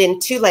turn it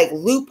into like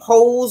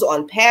loopholes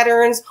on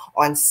patterns,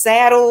 on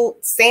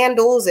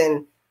sandals,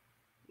 and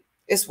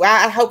it's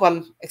why I hope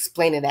I'm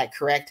explaining that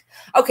correct.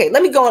 Okay,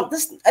 let me go on.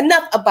 This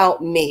enough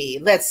about me.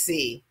 Let's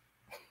see.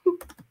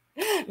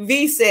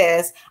 V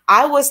says,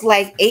 I was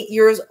like 8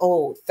 years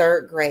old,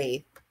 3rd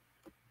grade.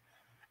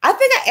 I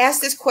think I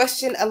asked this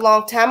question a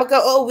long time ago.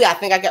 Oh, yeah, I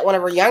think I got one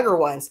of her younger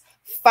ones.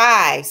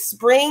 5,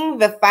 Spring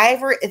the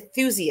Fiver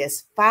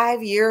Enthusiast,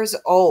 5 years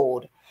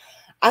old.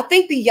 I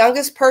think the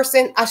youngest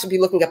person, I should be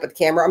looking up at the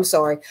camera, I'm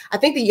sorry. I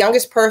think the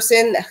youngest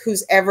person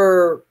who's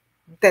ever,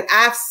 that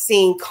I've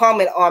seen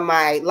comment on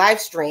my live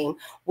stream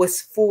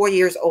was 4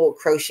 years old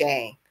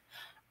crocheting.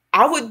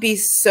 I would be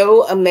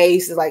so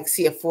amazed to like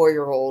see a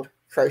 4-year-old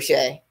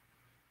crochet.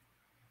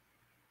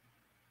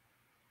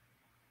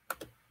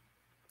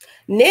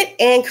 Knit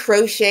and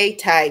Crochet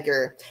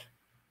Tiger.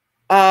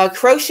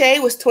 Crochet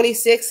was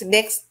 26.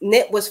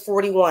 Knit was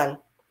 41.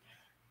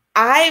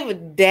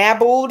 I've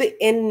dabbled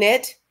in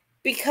knit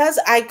because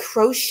I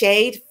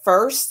crocheted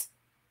first.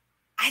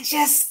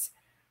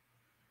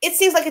 It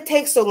seems like it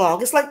takes so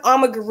long. It's like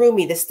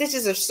amigurumi. The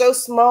stitches are so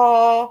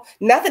small.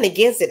 Nothing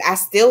against it. I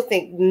still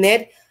think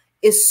knit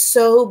is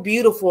so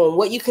beautiful. And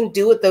what you can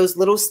do with those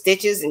little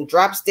stitches and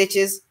drop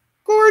stitches,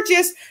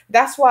 gorgeous.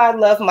 That's why I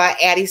love my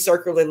Addi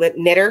circular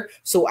knitter,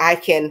 so I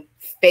can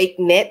fake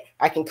knit.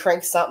 I can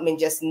crank something and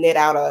just knit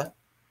out a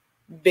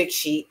big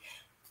sheet.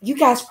 You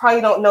guys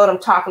probably don't know what I'm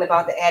talking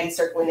about, the Addi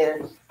circular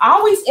knitter. I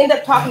always end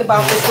up talking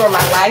about this during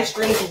my live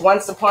streams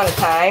once upon a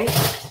time.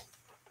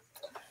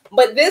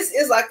 But this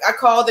is like I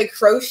call the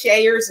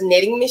crocheter's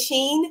knitting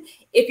machine.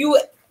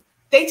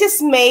 They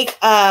just make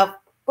what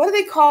are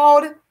they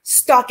called?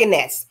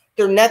 Stockinettes.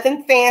 They're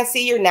nothing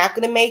fancy. You're not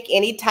going to make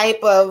any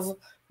type of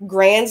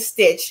grand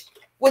stitch.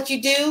 What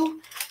you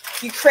do,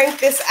 you crank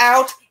this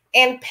out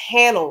and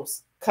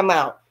panels come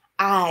out.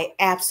 I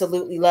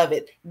absolutely love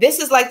it. This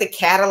is like the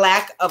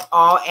Cadillac of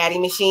all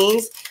Addi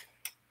machines.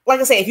 Like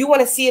I say, if you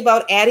want to see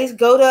about Addi's,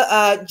 go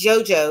to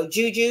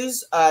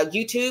Juju's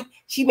YouTube.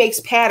 She makes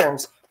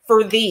patterns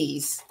for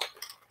these.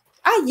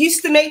 I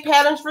used to make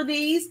patterns for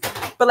these,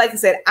 but like I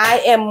said, I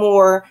am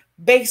more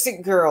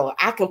basic girl.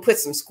 I can put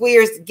some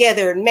squares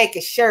together and make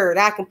a shirt.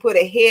 I can put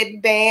a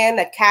headband,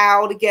 a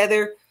cowl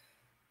together.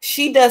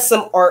 She does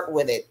some art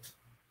with it.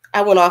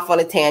 I went off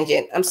on a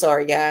tangent. I'm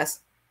sorry,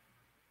 guys.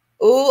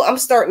 Oh, I'm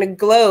starting to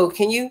glow.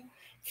 Can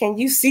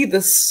you see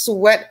the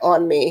sweat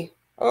on me?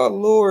 Oh,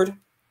 Lord.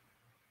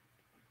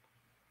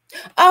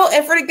 Oh,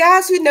 and for the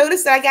guys who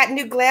noticed that I got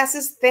new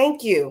glasses,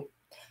 thank you.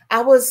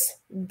 I was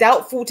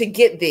doubtful to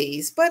get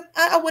these, but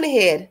I went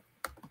ahead.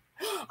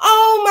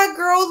 Oh, my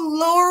girl,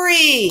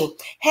 Lori.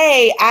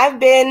 Hey, I've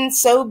been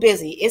so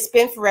busy. It's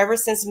been forever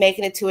since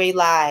making it to a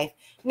live.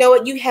 You know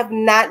what? You have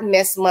not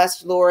missed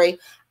much, Lori.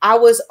 I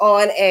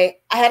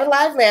had a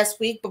live last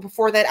week, but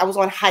before that, I was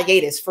on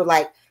hiatus for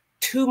like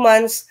 2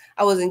 months.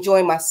 I was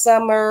enjoying my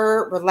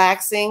summer,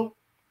 relaxing.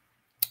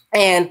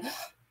 And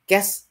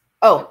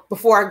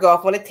before I go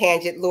off on a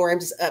tangent, Lori, I'm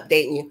just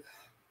updating you.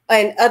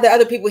 And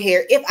other people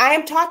here, if I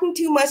am talking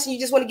too much and you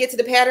just want to get to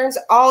the patterns,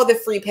 all the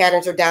free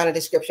patterns are down in the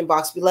description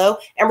box below.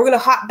 And we're going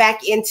to hop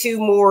back into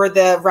more of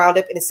the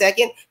roundup in a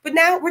second. But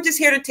now we're just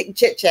here to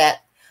chit chat.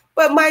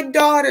 But my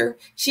daughter,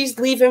 she's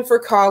leaving for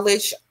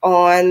college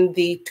on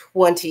the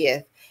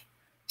 20th.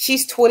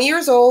 She's 20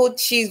 years old.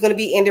 She's going to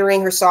be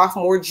entering her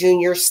sophomore,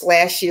 junior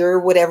 / year,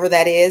 whatever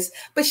that is.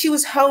 But she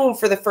was home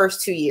for the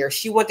first 2 years.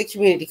 She went to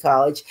community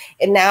college.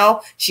 And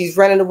now she's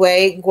running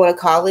away, going to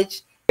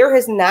college. There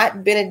has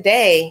not been a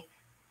day.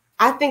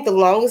 I think the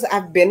longest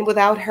I've been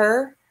without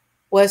her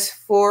was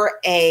for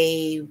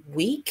a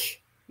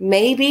week,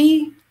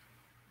 maybe.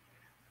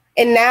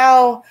 And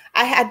now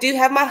I do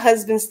have my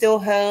husband still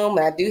home.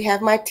 I do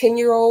have my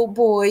 10-year-old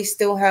boy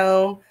still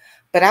home.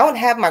 But I don't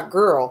have my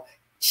girl.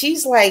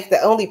 She's like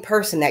the only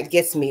person that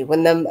gets me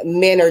when the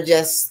men are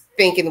just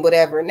thinking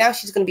whatever. Now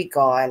she's going to be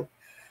gone.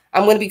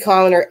 I'm going to be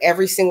calling her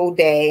every single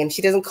day. And if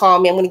she doesn't call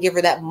me, I'm going to give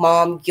her that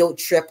mom guilt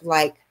trip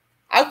like,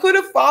 I could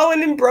have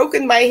fallen and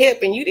broken my hip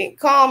and you didn't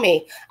call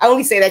me. I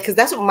only say that because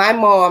that's what my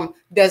mom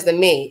does to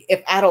me.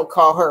 If I don't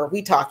call her,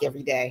 we talk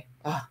every day.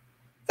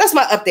 That's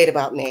my update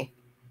about me.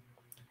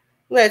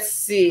 Let's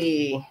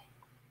see.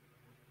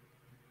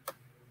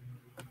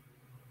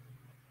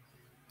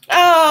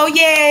 Oh,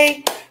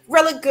 yay.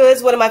 Relic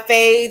Goods, one of my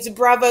faves.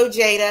 Bravo,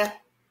 Jada.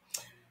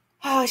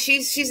 Oh,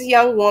 she's a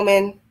young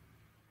woman.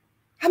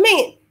 I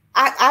mean,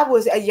 I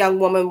was a young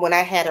woman when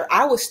I had her.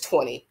 I was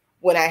 20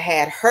 when I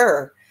had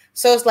her.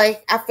 So it's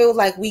like, I feel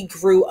like we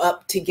grew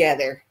up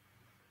together.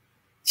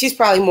 She's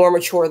probably more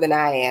mature than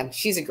I am.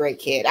 She's a great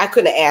kid. I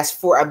couldn't have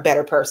asked for a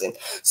better person.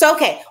 So,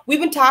 okay,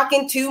 we've been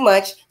talking too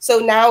much. So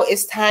now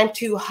it's time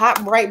to hop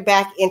right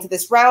back into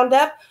this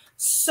roundup.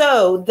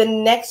 So the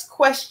next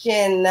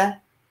question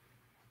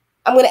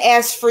I'm going to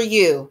ask for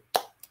you.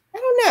 I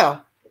don't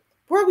know.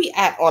 Where are we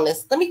at on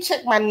this? Let me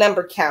check my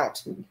number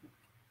count.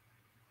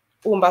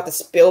 Oh, I'm about to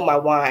spill my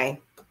wine.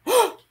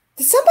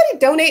 Did somebody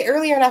donate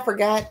earlier and I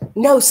forgot?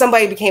 No,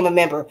 somebody became a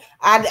member.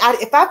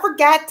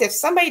 If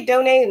somebody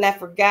donated and I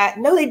forgot.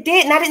 No, they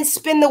did, and I didn't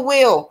spin the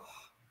wheel.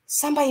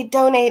 Somebody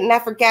donated and I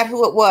forgot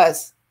who it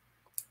was.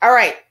 All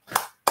right.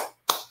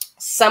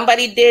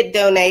 Somebody did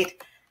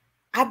donate.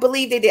 I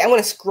believe they did. I'm going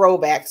to scroll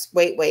back.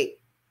 Wait.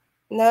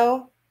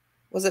 No?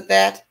 Was it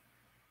that?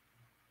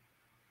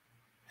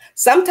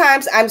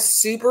 Sometimes I'm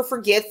super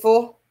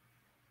forgetful.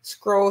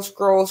 Scroll.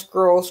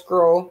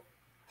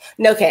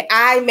 No, okay,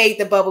 I made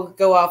the bubble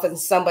go off and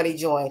somebody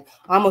joined.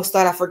 I almost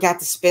thought I forgot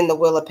to spin the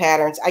wheel of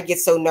patterns. I get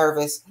so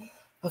nervous.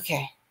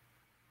 Okay.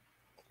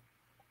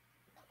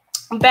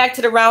 Back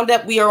to the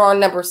roundup. We are on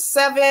number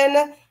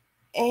 7,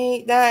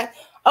 8, 9.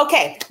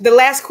 Okay, the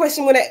last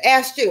question I'm going to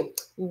ask you.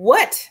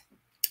 What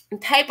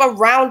type of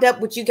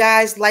roundup would you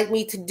guys like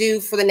me to do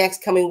for the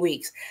next coming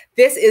weeks?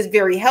 This is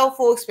very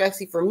helpful,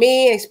 especially for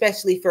me, and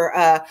especially for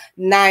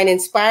 9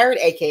 Inspired,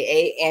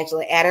 aka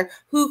Angela Adder,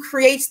 who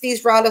creates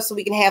these roundups so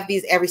we can have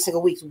these every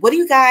single week. What do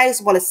you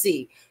guys want to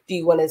see? Do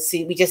you want to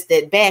see? We just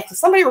did bags.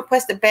 Somebody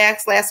requested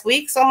bags last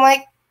week, so I'm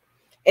like,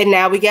 and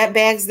now we got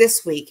bags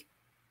this week.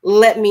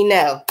 Let me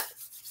know.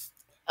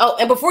 Oh,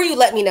 and before you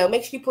let me know,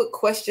 make sure you put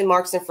question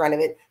marks in front of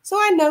it so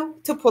I know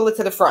to pull it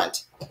to the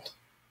front.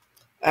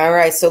 All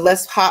right, so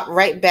let's hop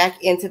right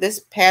back into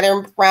this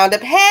pattern roundup.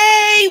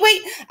 Hey,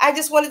 wait, I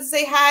just wanted to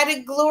say hi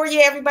to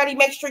Gloria, everybody.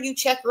 Make sure you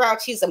check her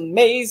out. She's an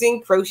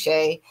amazing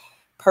crochet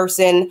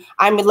person.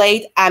 I'm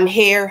late. I'm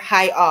here.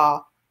 Hi,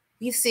 all.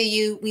 We see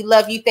you. We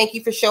love you. Thank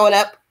you for showing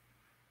up.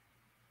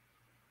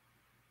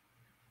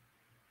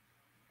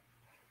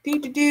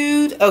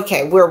 Dude.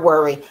 Okay, where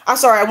were we? I'm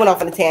sorry, I went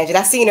off on a tangent.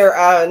 I seen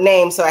her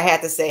name, so I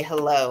had to say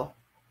hello.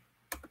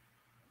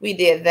 We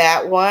did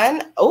that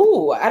one.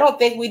 Oh, I don't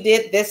think we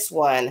did this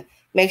one.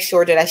 Make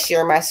sure that I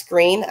share my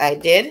screen. I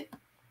did.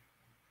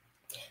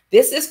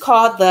 This is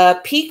called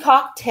the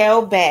Peacock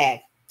Tail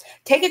Bag.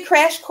 Take a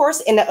crash course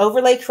in the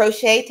overlay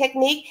crochet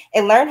technique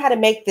and learn how to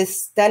make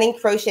this stunning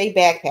crochet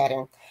bag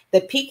pattern.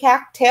 The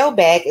Peacock Tail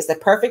Bag is the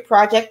perfect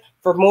project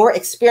for more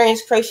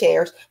experienced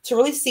crocheters to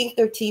really sink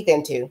their teeth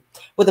into.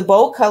 With the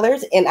bold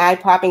colors and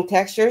eye-popping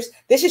textures,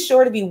 this is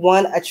sure to be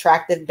one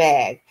attractive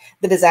bag.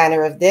 The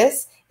designer of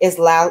this is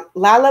Lala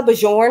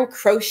Bajorn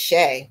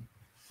Crochet.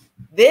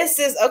 This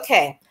is,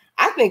 okay,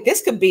 I think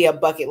this could be a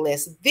bucket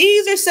list.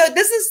 This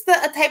is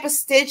the type of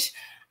stitch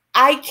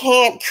I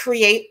can't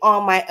create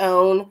on my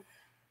own.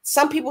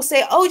 Some people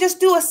say, oh, just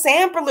do a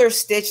sampler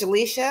stitch,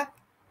 Alicia.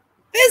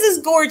 This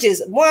is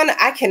gorgeous. One,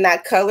 I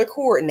cannot color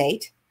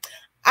coordinate.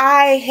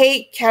 I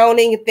hate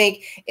counting and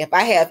think if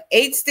I have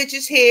 8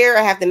 stitches here,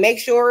 I have to make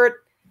sure.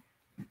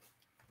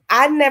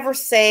 I never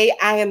say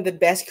I am the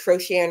best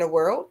crocheter in the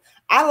world.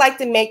 I like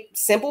to make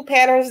simple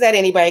patterns that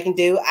anybody can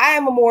do. I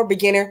am a more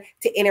beginner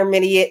to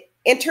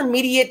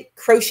intermediate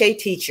crochet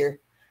teacher.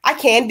 I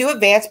can do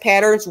advanced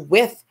patterns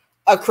with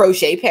a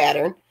crochet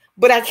pattern,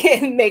 but I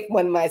can't make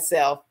one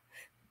myself.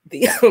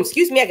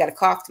 Excuse me, I got a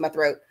cough to my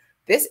throat.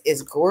 This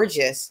is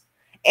gorgeous.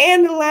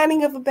 And the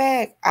lining of a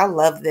bag. I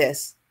love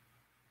this.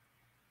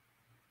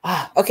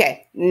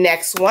 Okay,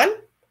 next one.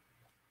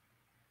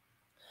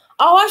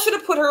 Oh, I should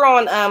have put her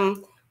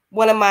on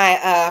one of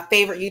my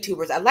favorite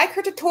YouTubers. I like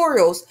her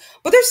tutorials,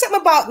 but there's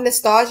something about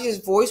Nostalgia's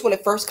voice when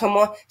it first come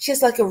on. She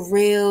has like a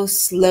real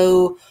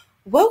slow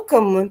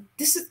welcome.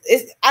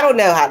 I don't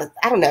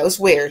know. It's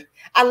weird.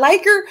 I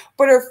like her,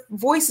 but her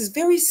voice is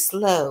very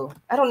slow.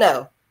 I don't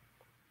know.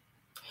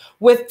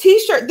 With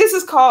t-shirt, this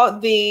is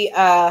called the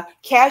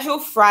Casual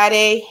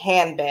Friday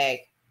Handbag.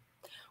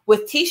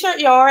 With t-shirt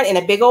yarn and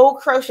a big old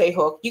crochet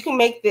hook, you can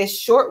make this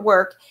short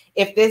work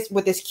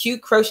with this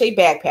cute crochet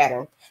bag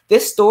pattern.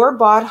 This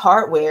store-bought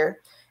hardware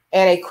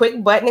and a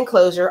quick button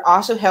enclosure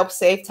also helps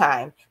save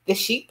time. The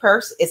sheet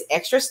purse is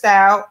extra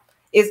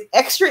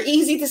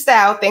easy to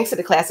style thanks to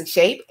the classic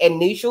shape and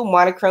neutral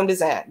monochrome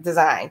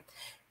design.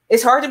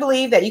 It's hard to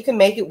believe that you can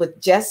make it with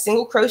just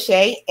single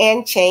crochet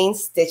and chain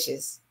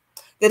stitches.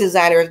 The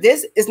designer of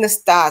this is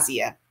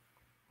Nastasia.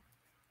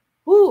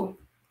 Ooh,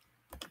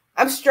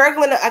 I'm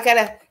struggling. I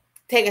gotta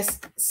take a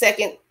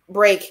second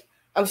break.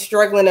 I'm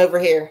struggling over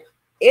here.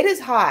 It is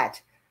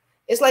hot.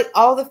 It's like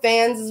all the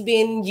fans is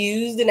being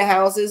used in the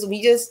houses.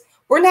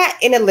 We're not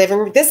in a living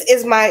room. This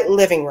is my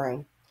living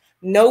room.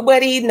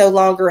 Nobody no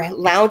longer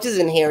lounges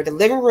in here. The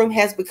living room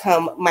has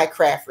become my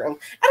craft room.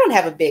 I don't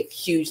have a big,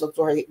 huge,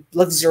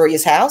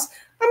 luxurious house.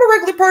 I'm a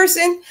regular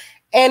person.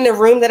 And the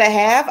room that I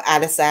have, I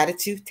decided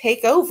to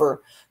take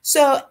over.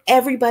 So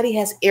everybody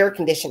has air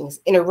conditionings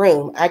in a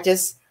room.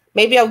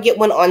 Maybe I'll get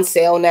one on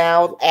sale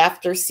now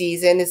after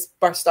season. It's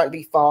starting to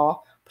be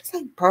fall. But it's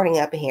like burning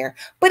up in here.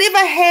 But if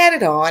I had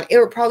it on, it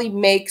would probably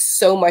make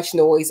so much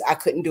noise I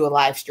couldn't do a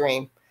live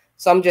stream.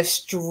 So I'm just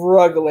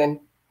struggling.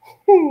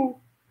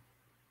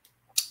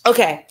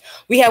 Okay,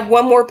 we have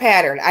one more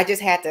pattern. I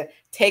just had to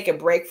take a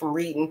break from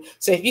reading.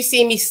 So if you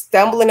see me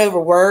stumbling over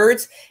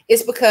words,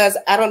 it's because,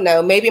 I don't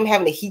know, maybe I'm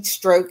having a heat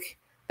stroke.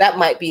 That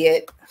might be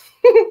it.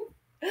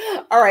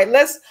 All right,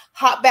 let's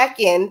hop back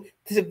in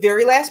to the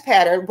very last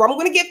pattern. I'm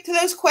going to get to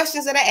those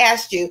questions that I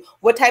asked you.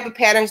 What type of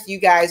patterns do you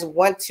guys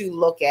want to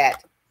look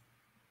at?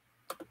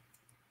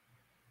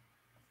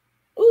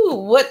 Ooh,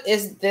 what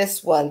is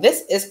this one?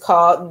 This is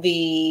called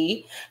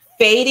the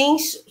Fading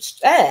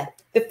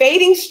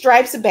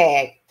Stripes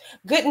Bag.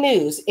 Good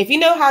news. If you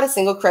know how to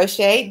single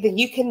crochet, then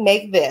you can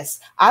make this.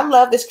 I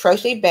love this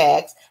crochet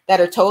bags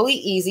that are totally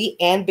easy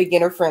and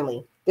beginner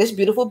friendly. This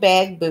beautiful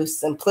bag boosts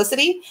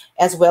simplicity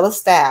as well as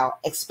style,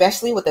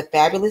 especially with the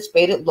fabulous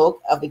faded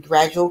look of the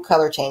gradual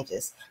color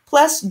changes.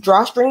 Plus,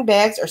 drawstring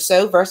bags are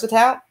so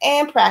versatile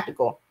and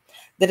practical.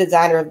 The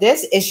designer of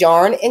this is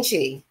Yarn and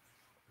Chi.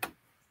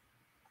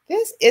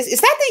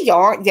 Is that the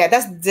yarn? Yeah,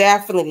 that's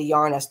definitely the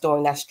yarn that's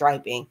doing that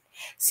striping.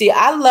 See,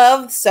 I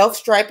love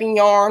self-striping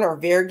yarn or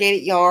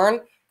variegated yarn.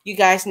 You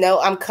guys know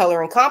I'm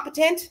color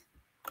incompetent.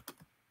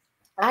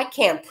 I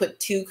can't put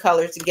two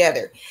colors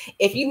together.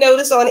 If you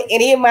notice on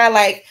any of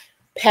my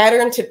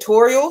pattern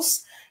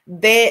tutorials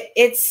that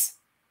it's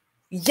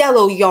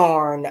yellow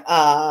yarn,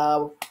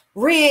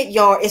 red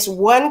yarn, it's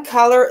one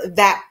color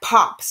that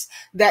pops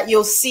that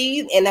you'll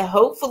see and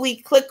hopefully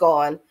click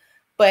on,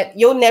 but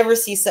you'll never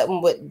see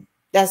something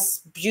that's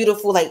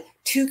beautiful, like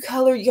two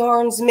colored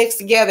yarns mixed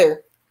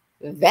together.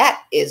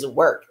 That is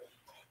work.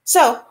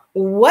 So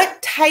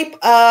what type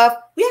of,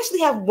 we actually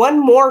have one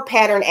more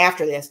pattern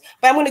after this,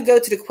 but I'm going to go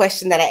to the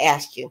question that I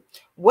asked you.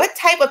 What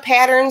type of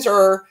patterns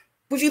or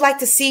would you like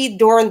to see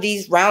during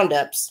these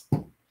roundups?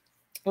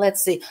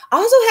 Let's see. I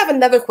also have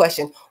another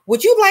question.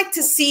 Would you like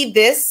to see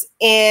this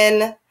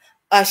in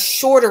a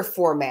shorter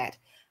format?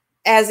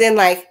 As in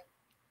I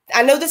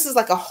know this is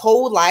like a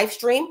whole live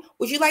stream.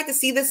 Would you like to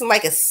see this in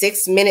like a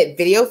 6-minute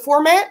video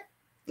format?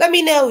 Let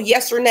me know,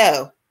 yes or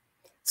no.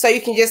 So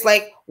you can just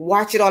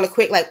watch it on a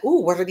quick,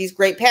 ooh, what are these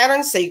great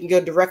patterns? So you can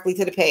go directly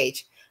to the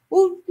page.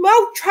 Well,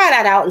 I'll try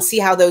that out and see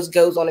how those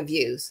goes on the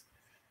views.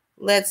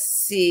 Let's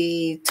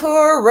see.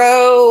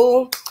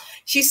 Toro.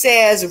 She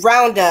says,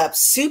 roundup,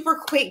 super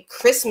quick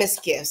Christmas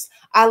gifts.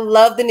 I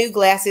love the new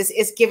glasses.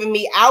 It's giving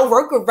me our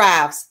worker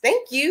vibes.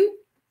 Thank you.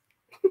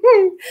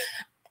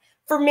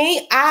 For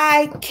me,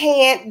 I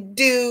can't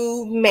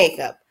do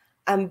makeup.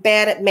 I'm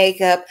bad at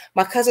makeup.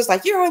 My cousin's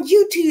like, you're on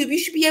YouTube. You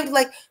should be able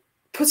to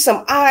put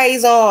some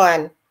eyes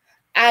on.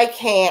 I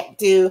can't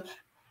do.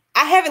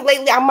 I haven't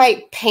lately. I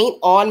might paint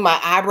on my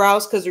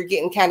eyebrows because they're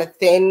getting kind of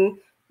thin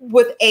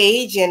with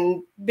age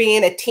and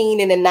being a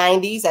teen in the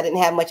 90s. I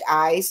didn't have much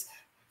eyes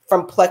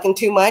from plucking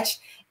too much.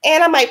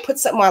 And I might put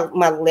something on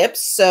my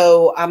lips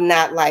so I'm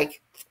not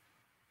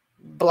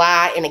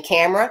blah in the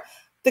camera.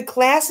 The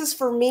glasses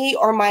for me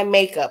are my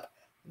makeup.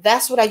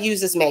 That's what I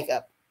use as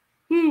makeup.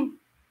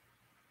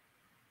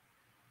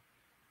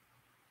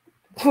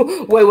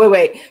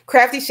 Wait.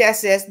 Crafty Chef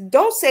says,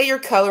 don't say you're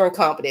color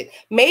incompetent.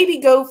 Maybe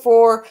go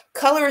for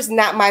color is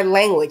not my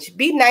language.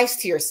 Be nice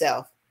to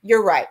yourself.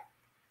 You're right.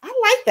 I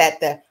like that.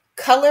 The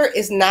color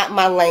is not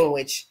my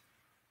language.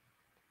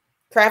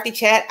 Crafty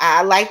Chat,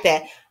 I like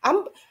that. I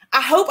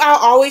hope I'll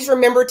always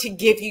remember to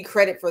give you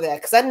credit for that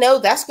because I know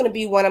that's going to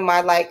be one of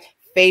my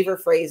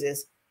favorite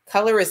phrases.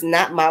 Color is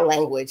not my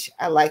language.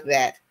 I like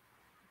that.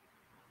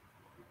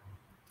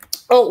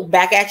 Oh,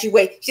 back at you.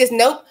 Wait, she says,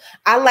 nope.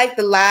 I like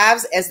the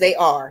lives as they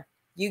are.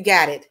 You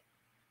got it.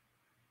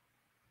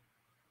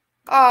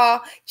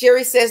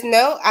 Jerry says,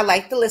 no, I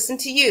like to listen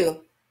to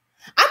you.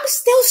 I'm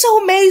still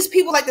so amazed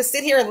people like to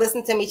sit here and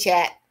listen to me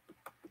chat.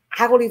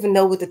 I don't even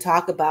know what to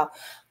talk about.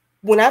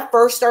 When I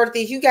first started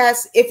these, you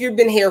guys, if you've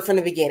been here from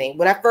the beginning,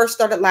 when I first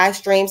started live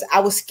streams, I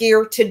was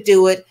scared to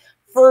do it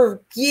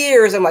for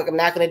years. I'm like, I'm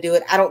not going to do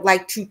it. I don't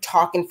like to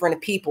talk in front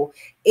of people.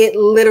 It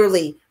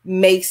literally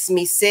makes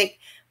me sick.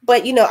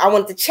 But, I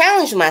wanted to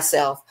challenge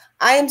myself.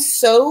 I am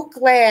so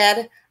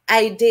glad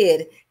I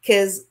did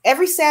because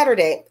every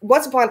Saturday,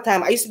 once upon a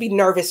time, I used to be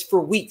nervous for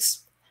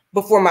weeks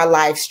before my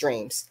live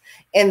streams.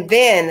 And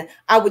then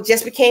I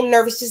just became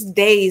nervous just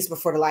days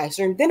before the live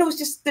stream. Then it was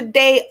just the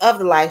day of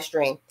the live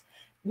stream.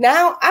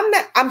 Now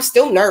I'm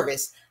still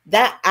nervous.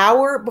 That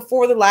hour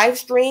before the live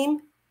stream,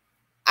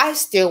 I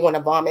still want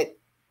to vomit.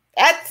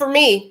 That for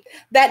me,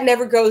 that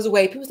never goes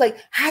away. People's like,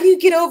 how do you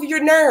get over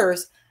your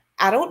nerves?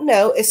 I don't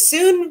know.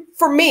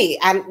 For me,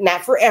 I'm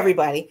not for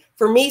everybody.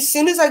 For me, as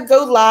soon as I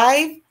go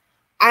live,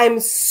 I'm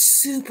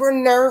super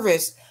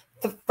nervous.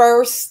 The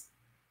first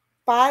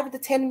 5 to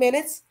 10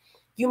 minutes,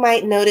 you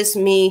might notice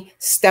me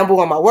stumble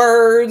on my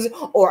words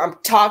or I'm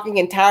talking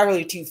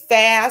entirely too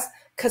fast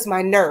because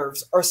my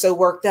nerves are so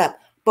worked up.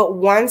 But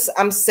once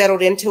I'm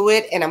settled into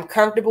it and I'm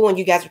comfortable and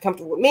you guys are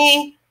comfortable with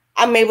me,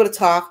 I'm able to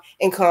talk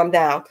and calm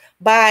down.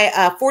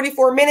 By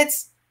 44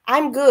 minutes,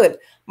 I'm good.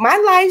 My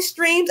live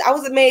streams, I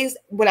was amazed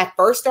when I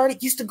first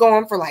started, used to go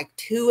on for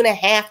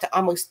 2.5 to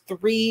almost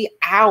 3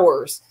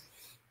 hours.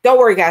 Don't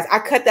worry, guys. I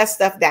cut that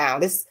stuff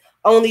down. It's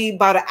only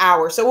about an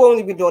hour. So we'll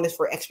only be doing this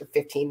for an extra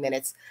 15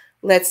 minutes.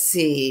 Let's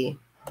see.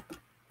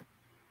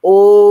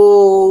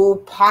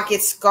 Oh,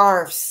 pocket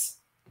scarves.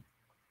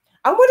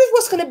 I wonder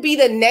what's going to be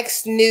the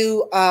next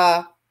new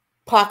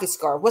pocket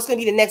scarf. What's going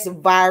to be the next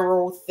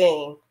viral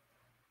thing?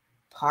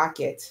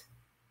 Pocket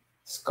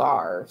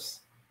Scarves.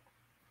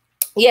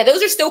 Yeah,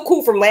 those are still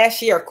cool from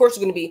last year. Of course,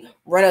 we're going to be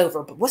run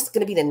over, but what's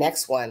going to be the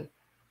next one?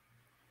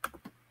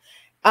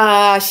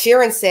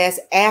 Sharon says,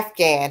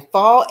 Afghan,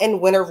 fall and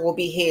winter will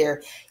be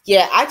here.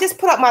 Yeah, I just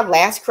put up my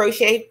last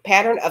crochet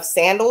pattern of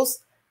sandals,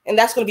 and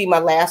that's going to be my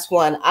last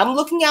one. I'm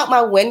looking out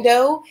my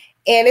window,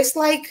 and it's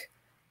like,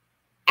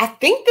 I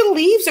think the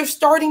leaves are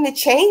starting to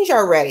change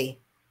already.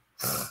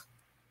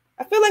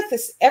 I feel like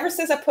this, ever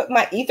since I put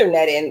my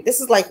Ethernet in, this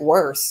is like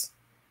worse.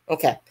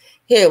 Okay,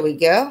 here we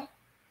go.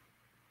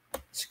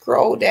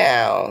 Scroll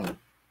down.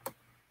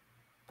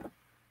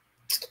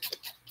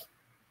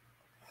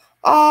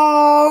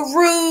 Oh,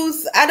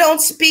 Ruth, I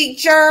don't speak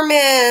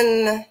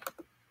German.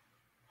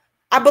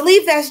 I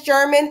believe that's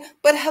German,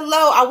 but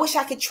hello, I wish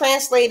I could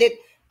translate it.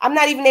 I'm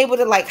not even able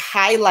to like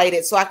highlight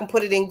it so I can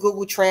put it in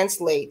Google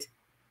Translate.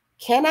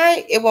 Can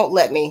I? It won't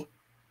let me.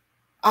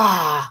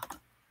 Ah.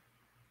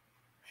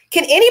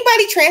 Can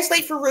anybody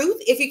translate for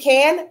Ruth? If you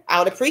can, I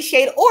would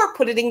appreciate it. Or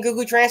put it in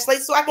Google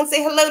Translate so I can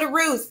say hello to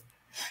Ruth.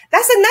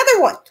 That's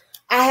another one.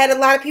 I had a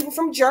lot of people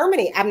from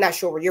Germany. I'm not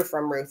sure where you're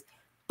from, Ruth,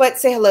 but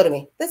say hello to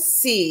me. Let's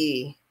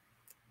see.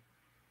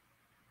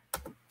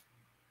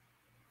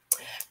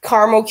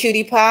 Caramel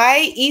Cutie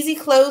Pie. Easy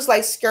clothes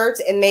like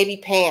skirts and maybe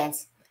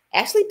pants.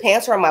 Actually,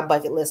 pants are on my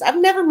bucket list. I've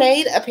never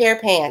made a pair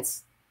of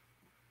pants.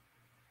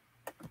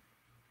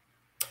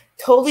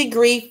 Totally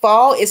agree.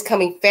 Fall is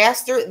coming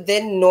faster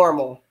than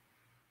normal.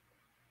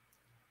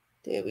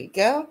 There we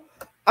go.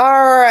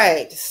 All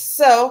right.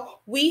 So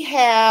we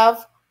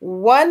have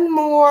one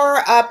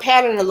more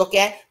pattern to look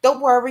at.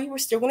 Don't worry. We're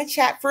still going to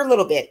chat for a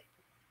little bit.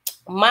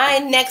 My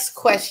next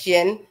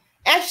question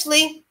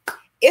actually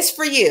is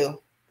for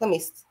you. Let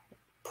me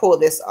pull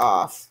this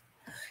off.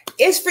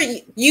 It's for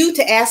you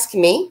to ask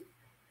me.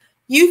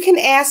 You can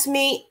ask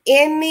me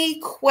any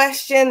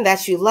question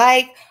that you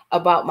like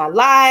about my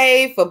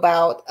life,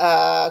 about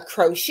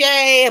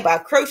crochet,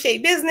 about crochet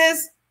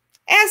business.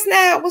 Ask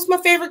now, what's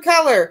my favorite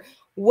color?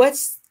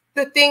 What's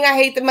the thing I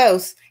hate the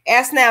most?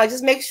 Ask now.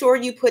 Just make sure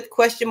you put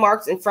question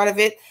marks in front of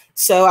it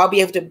so I'll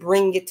be able to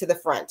bring it to the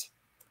front.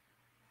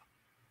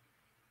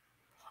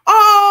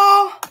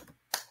 Oh,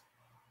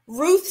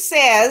 Ruth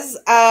says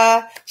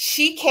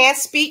she can't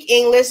speak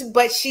English,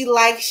 but she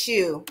likes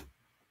you.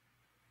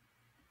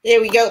 There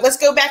we go. Let's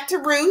go back to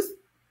Ruth.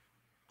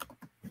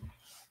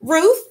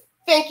 Ruth,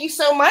 thank you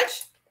so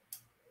much.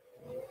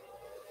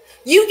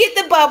 You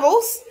get the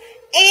bubbles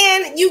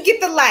and you get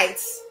the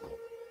lights.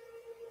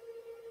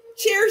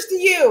 Cheers to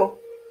you.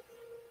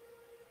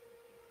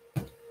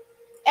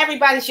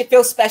 Everybody should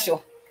feel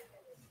special.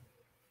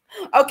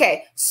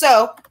 Okay,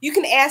 so you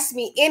can ask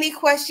me any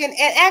question.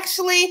 And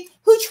actually,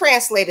 who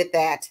translated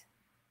that?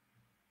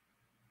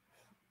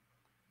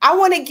 I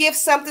want to give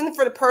something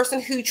for the person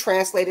who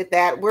translated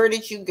that. Where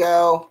did you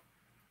go?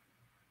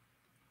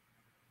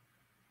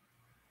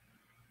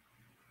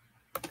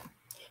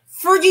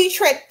 For you,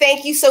 Trent,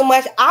 thank you so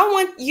much. I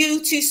want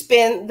you to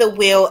spin the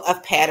wheel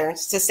of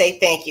patterns to say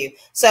thank you.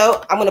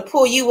 So I'm going to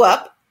pull you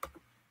up.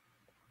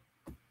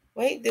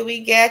 Wait, do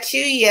we get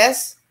you?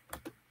 Yes.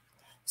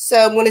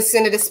 So I'm going to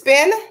send it a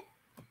spin.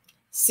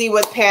 See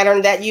what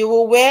pattern that you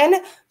will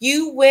win.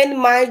 You win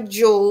my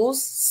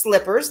Jules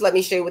slippers. Let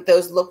me show you what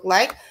those look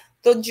like.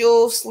 The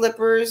Jules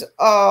slippers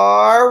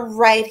are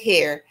right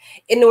here.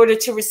 In order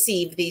to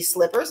receive these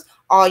slippers,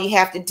 all you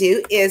have to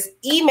do is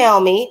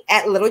email me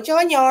at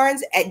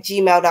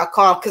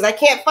littlejohnyarns@gmail.com because I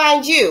can't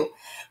find you.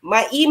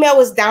 My email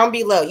is down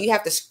below. You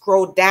have to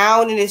scroll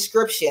down in the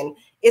description.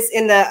 It's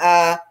in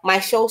the my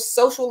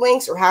social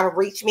links or how to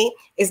reach me.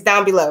 It's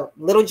down below,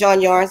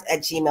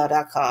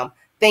 littlejohnyarns@gmail.com.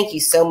 Thank you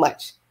so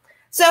much.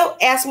 So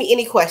ask me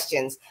any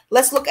questions.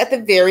 Let's look at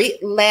the very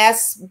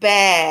last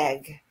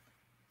bag.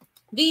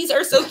 These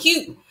are so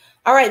cute.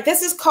 All right,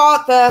 this is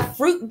called the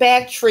Fruit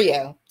Bag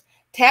Trio.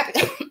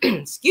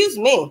 Excuse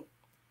me.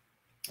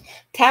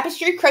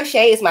 Tapestry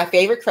crochet is my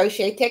favorite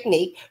crochet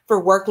technique for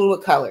working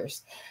with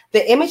colors.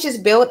 The image is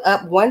built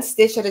up one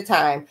stitch at a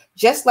time,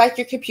 just like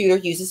your computer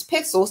uses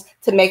pixels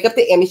to make up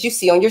the image you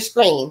see on your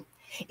screen.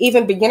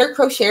 Even beginner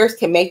crocheters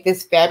can make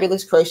this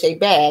fabulous crochet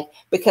bag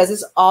because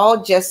it's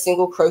all just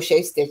single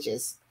crochet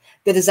stitches.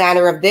 The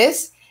designer of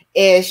this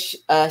is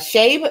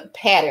Shabe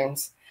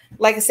Patterns.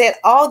 Like I said,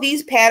 all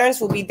these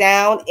patterns will be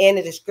down in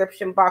the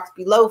description box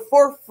below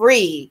for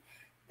free.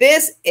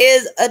 This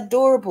is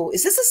adorable.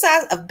 Is this the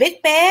size of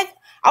big bag?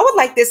 I would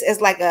like this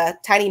as like a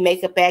tiny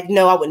makeup bag.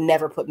 No, I would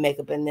never put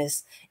makeup in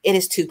this. It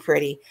is too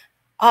pretty.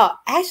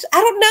 Actually,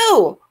 I don't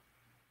know.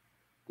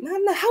 I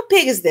don't know. How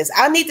big is this?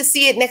 I'll need to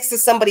see it next to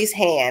somebody's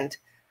hand.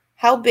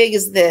 How big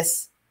is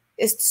this?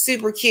 It's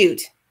super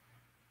cute.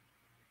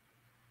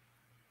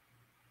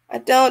 I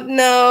don't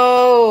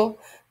know.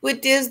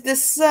 What is the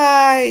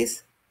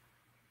size?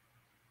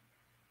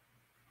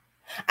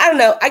 I don't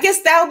know. I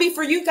guess that'll be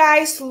for you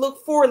guys to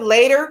look for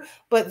later,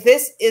 but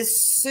this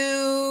is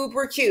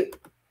super cute.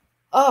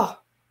 Oh.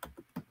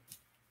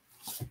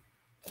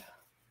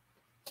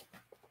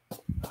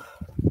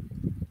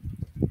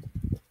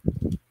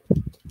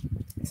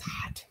 It's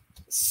hot.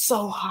 It's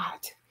so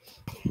hot.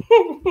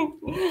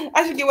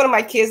 I should get one of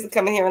my kids to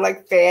come in here and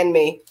like fan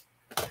me.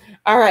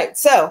 All right,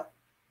 so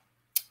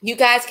you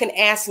guys can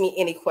ask me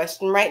any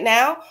question right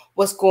now,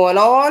 what's going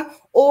on,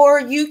 or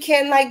you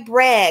can like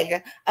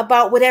brag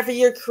about whatever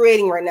you're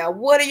creating right now.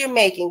 What are you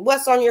making?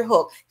 What's on your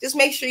hook? Just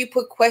make sure you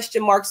put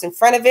question marks in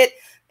front of it,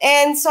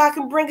 and so I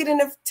can bring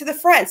it to the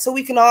front so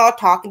we can all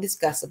talk and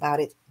discuss about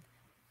it.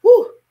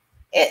 Whew,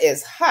 it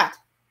is hot.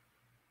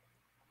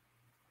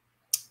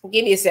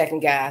 Give me a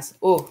second, guys.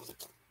 Ooh.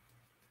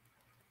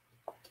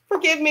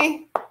 Forgive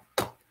me.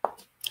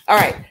 All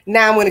right,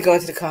 now I'm going to go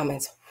into the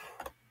comments.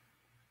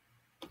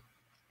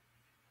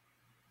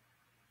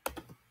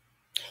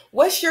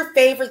 What's your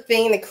favorite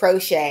thing to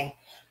crochet?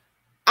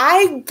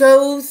 I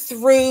go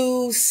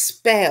through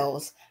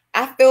spells.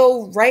 I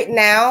feel right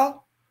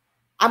now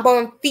I'm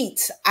on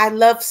feet. I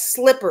love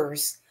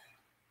slippers.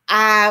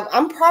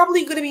 I'm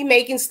probably going to be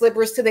making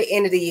slippers to the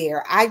end of the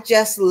year. I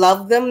just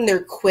love them.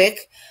 They're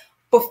quick.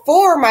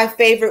 Before, my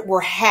favorite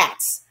were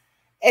hats.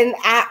 And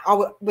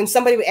when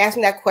somebody would ask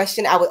me that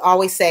question, I would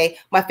always say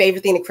my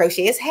favorite thing to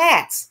crochet is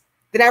hats.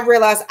 Then I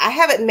realized I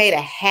haven't made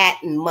a hat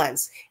in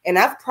months. And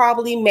I've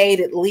probably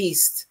made at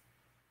least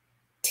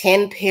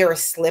 10 pair of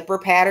slipper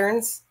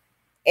patterns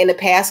in the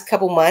past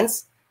couple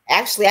months.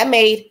 Actually, I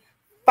made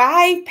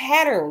 5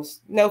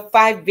 patterns, no,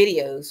 5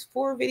 videos,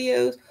 4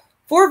 videos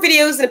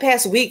in the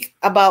past week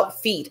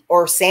about feet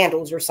or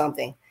sandals or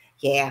something.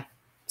 Yeah.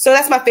 So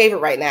that's my favorite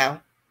right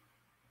now.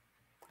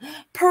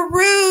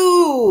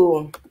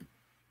 Peru.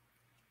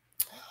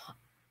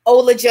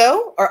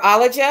 Olajo or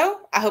Alajo.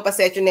 I hope I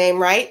said your name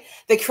right.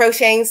 The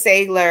Crocheting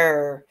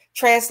Sailor.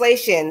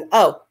 Translation.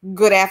 Oh,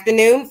 good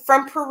afternoon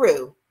from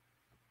Peru.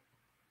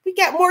 We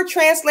got more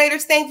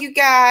translators. Thank you,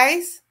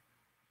 guys.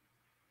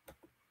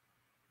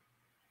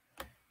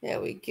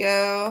 There we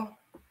go.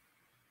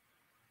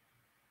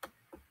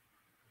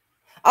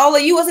 Ola,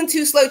 you wasn't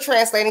too slow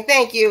translating.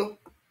 Thank you.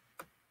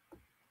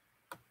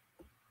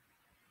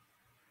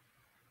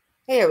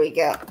 Here we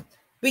go.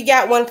 We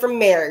got one from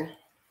Mary.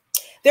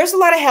 There's a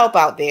lot of help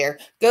out there.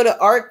 Go to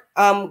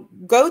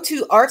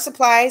art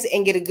supplies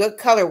and get a good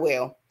color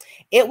wheel.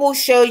 It will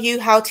show you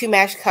how to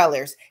match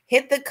colors.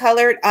 Hit the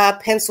colored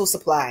pencil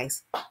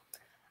supplies.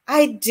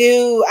 I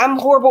do. I'm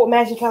horrible at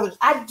matching colors.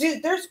 I do.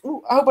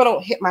 I hope I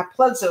don't hit my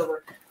plugs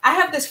over. I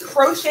have this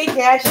crochet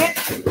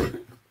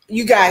gadget.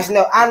 You guys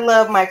know I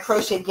love my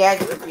crochet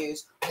gadget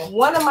reviews.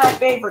 One of my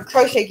favorite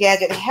crochet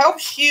gadgets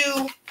helps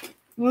you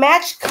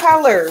match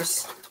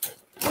colors.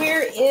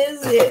 Where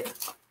is it?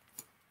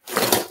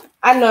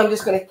 I know I'm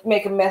just going to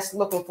make a mess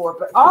looking for it,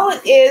 but all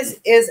it is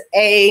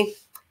a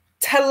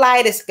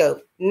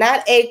kaleidoscope,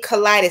 not a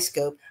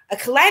kaleidoscope. A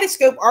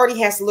kaleidoscope already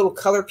has little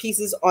color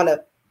pieces on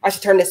I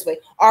should turn this way,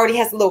 already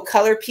has little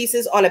color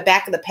pieces on the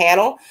back of the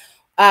panel.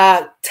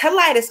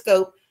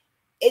 Kaleidoscope,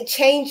 it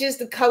changes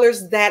the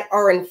colors that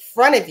are in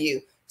front of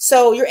you.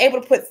 So you're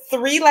able to put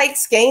 3 like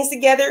skeins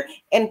together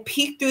and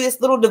peek through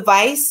this little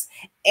device,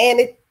 and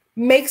it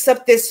makes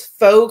up this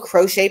faux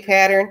crochet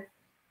pattern.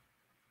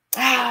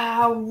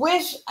 I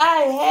wish I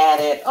had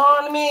it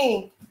on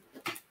me.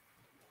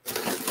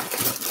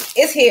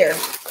 It's here.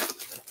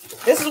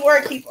 This is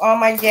where I keep all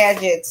my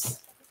gadgets.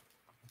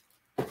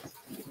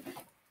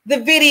 The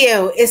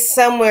video is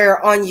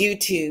somewhere on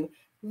YouTube.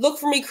 Look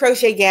for me,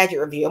 Crochet Gadget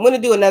Review. I'm going to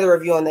do another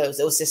review on those.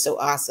 It was just so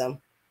awesome.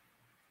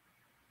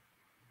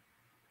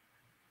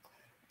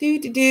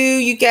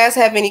 You guys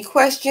have any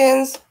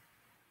questions?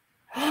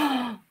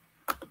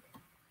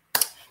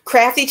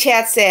 Crafty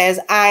Chat says,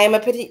 I am a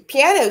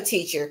piano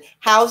teacher.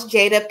 How's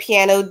Jada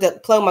piano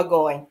diploma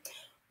going?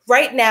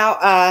 Right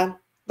now,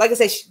 like I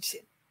said,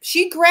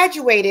 she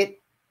graduated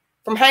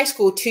from high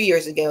school 2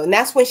 years ago, and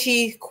that's when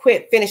she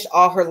finished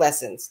all her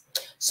lessons.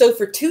 So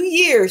for 2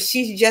 years,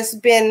 she's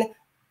just been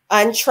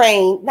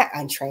not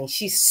untrained.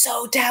 She's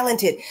so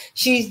talented.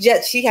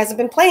 She hasn't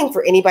been playing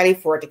for anybody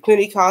for a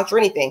community college or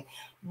anything.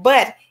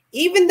 But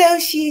even though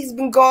she's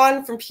been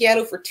gone from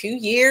piano for 2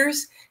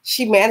 years,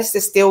 she managed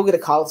to still get a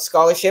college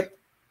scholarship,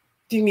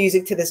 do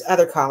music to this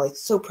other college.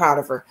 So proud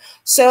of her.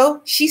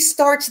 So she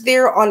starts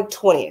there on the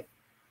 20th.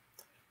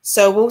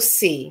 So we'll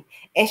see.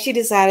 And she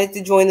decided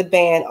to join the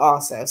band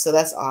also. So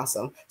that's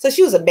awesome. So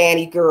she was a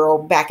bandy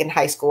girl back in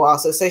high school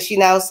also. So she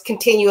now is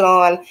continuing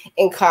on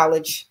in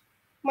college.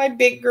 My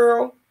big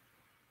girl.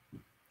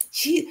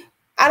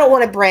 I don't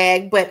want to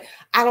brag, but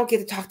I don't get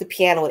to talk to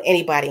piano with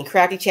anybody. In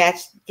Crafty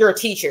Chats, you're a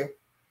teacher.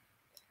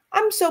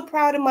 I'm so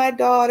proud of my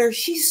daughter.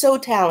 She's so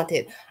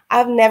talented.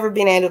 I've never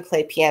been able to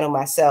play piano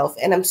myself,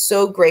 and I'm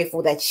so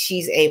grateful that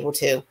she's able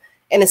to.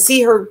 And to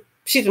see her,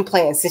 she's been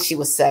playing since she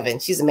was 7.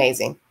 She's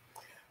amazing.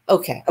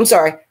 Okay, I'm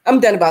sorry. I'm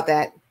done about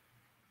that.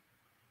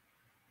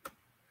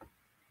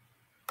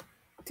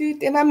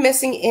 Dude, am I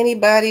missing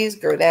anybody's?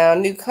 Go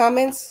down. New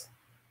comments.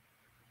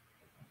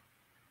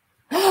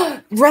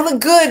 Rella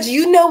Goods,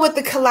 you know what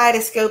the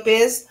kaleidoscope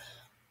is.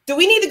 Do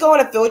we need to go on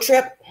a field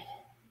trip?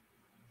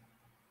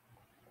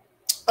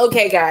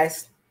 Okay,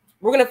 guys,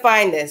 we're going to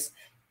find this.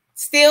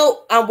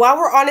 Still, while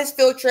we're on this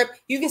field trip,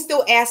 you can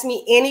still ask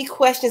me any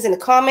questions in the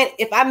comment.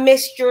 If I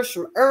missed yours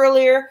from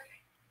earlier,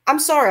 I'm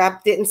sorry, I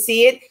didn't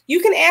see it. You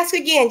can ask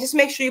again. Just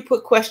make sure you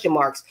put question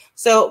marks.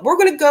 So we're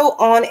going to go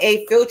on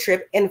a field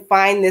trip and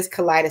find this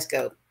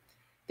kaleidoscope.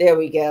 There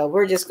we go.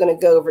 We're just going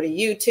to go over to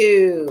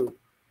YouTube.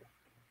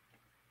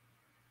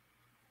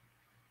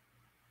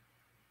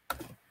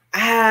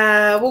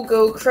 We'll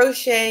go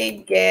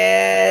crochet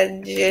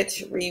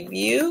gadget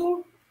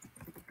review.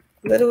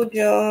 Little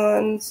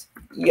John's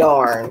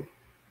yarn.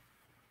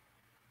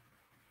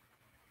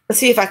 Let's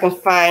see if I can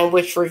find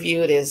which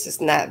review it is. It's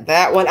not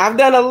that one. I've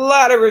done a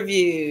lot of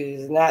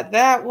reviews. Not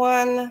that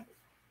one.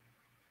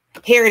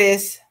 Here it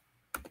is.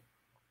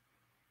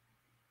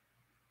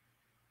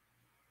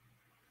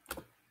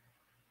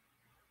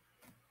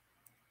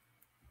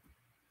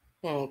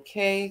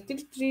 Okay.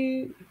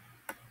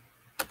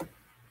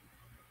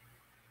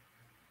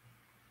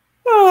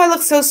 Oh, I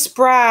look so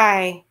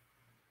spry.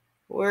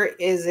 Where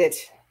is it?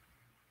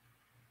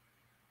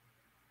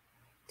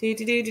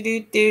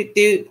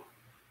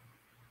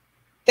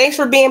 Thanks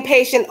for being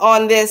patient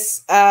on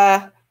this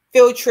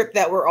field trip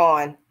that we're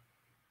on.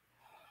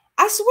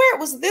 I swear it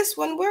was this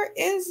one. Where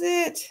is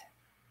it?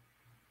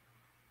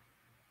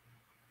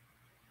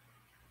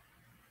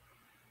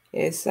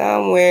 It's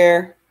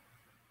somewhere.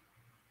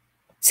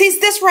 See, it's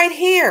this right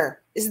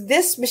here. It's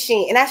this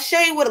machine. And I'll show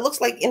you what it looks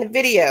like in the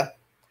video.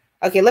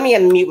 Okay, let me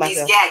unmute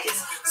myself. These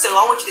gadgets. So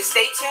I want you to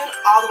stay tuned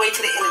all the way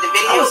to the end of the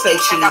video. Oh, so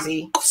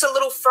cheesy. It's a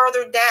little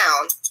further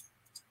down.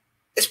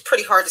 It's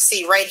pretty hard to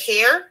see right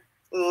here.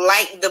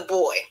 Like the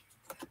boy.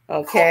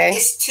 Okay.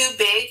 It's too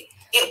big.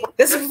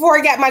 This is before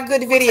I got my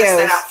good videos. Test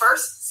that out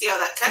first. See how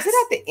that cuts? Is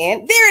it at the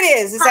end? There it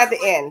is. It's perfect. At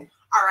the end.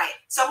 All right.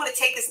 So I'm going to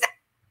take this down.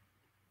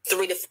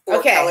 3 to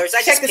 4 colors.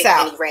 I just picked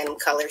any random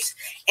colors.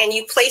 And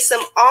you place them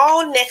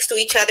all next to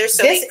each other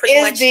so they pretty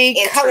much intersect. This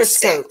is the color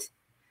scope.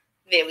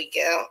 There we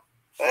go.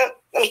 Well,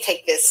 let me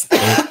take this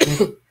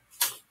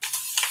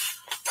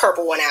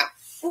purple one out.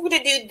 We're going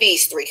to do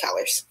these 3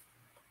 colors.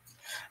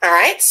 All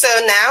right. So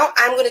now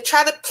I'm going to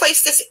try to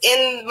place this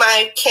in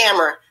my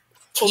camera.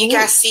 Can you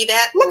guys see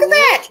that? Look at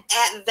that.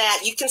 At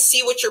that. You can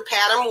see what your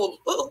pattern will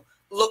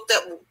look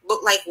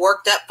like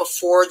worked up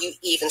before you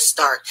even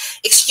start.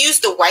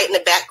 Excuse the white in the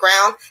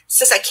background.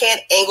 Since I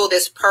can't angle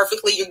this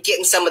perfectly, you're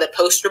getting some of the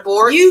poster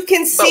board. You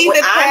can see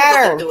the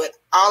pattern. Do it.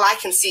 All I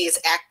can see is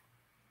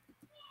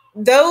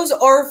those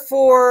are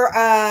for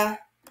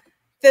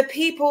the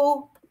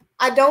people.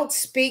 I don't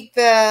speak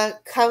the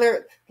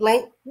color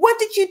language. What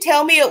did you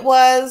tell me it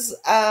was?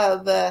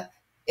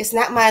 It's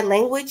not my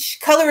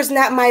language. Color is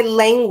not my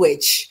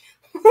language.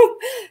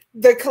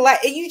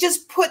 You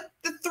just put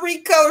the 3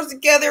 colors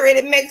together and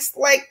it makes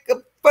like a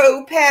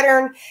faux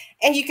pattern,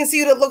 and you can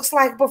see what it looks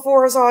like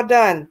before it's all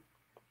done.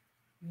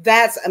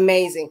 That's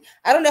amazing.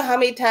 I don't know how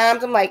many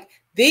times I'm like,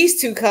 these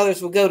 2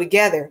 colors will go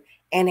together,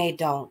 and they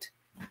don't.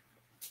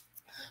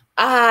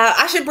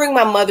 I should bring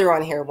my mother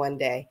on here one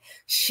day.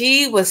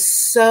 She was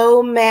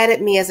so mad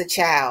at me as a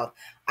child.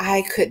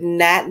 I could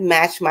not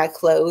match my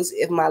clothes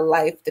if my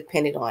life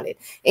depended on it.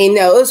 And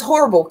no, it was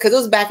horrible because it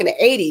was back in the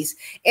 80s.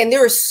 And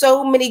there were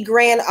so many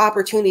grand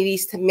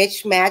opportunities to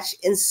mismatch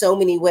in so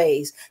many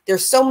ways.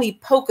 There's so many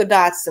polka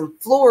dots and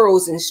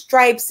florals and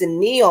stripes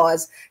and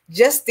neons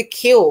just to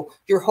kill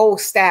your whole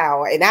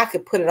style. And I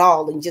could put it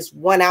all in just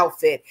one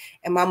outfit.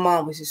 And my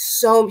mom was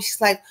just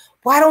she's like,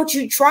 why don't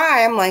you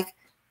try? I'm like,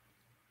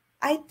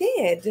 I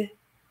did.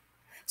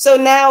 So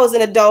now as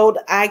an adult,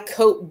 I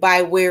cope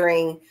by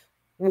wearing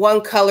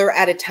 1 color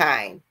at a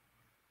time,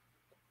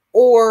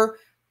 or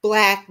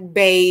black,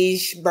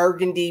 beige,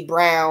 burgundy,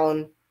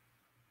 brown.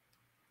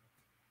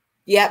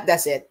 Yep,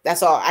 that's it.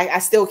 That's all. I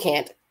still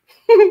can't.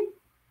 You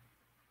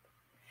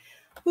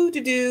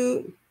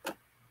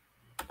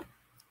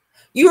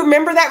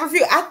remember that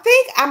review? I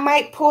think I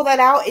might pull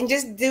that out and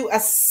just do a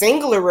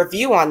singular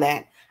review on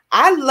that.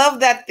 I love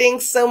that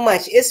thing so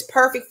much. It's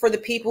perfect for the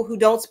people who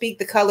don't speak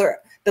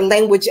the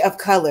language of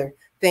color.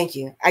 Thank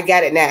you. I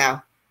got it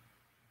now.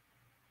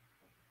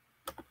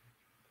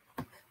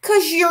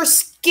 Because you're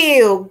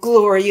skilled,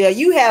 Gloria.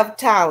 You have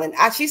talent.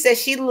 She says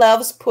she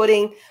loves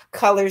putting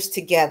colors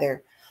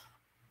together.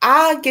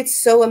 I get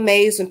so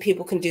amazed when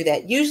people can do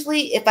that.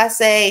 Usually if I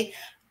say,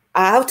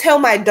 I'll tell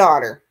my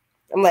daughter,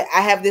 I'm like,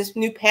 I have this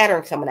new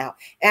pattern coming out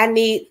and I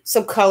need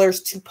some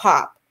colors to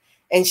pop.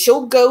 And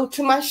she'll go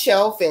to my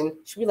shelf and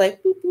she'll be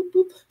like, boop, boop,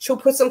 boop. She'll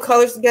put some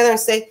colors together and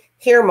say,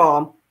 here,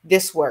 Mom,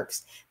 this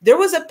works. There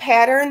was a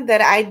pattern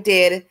that I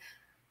did.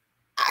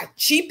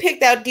 She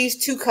picked out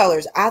these 2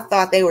 colors. I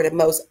thought they were the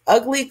most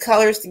ugly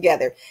colors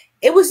together.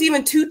 It was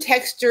even 2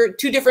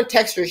 different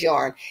textures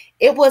yarn.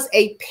 It was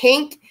a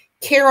pink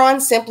Caron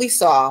Simply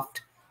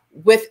Soft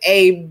with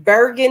a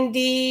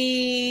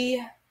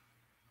burgundy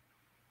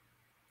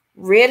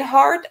red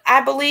heart,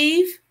 I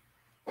believe.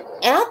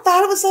 And I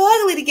thought it was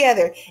so ugly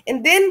together.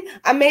 And then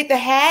I made the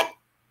hat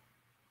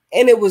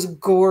and it was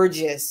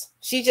gorgeous.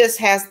 She just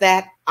has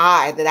that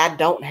eye that I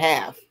don't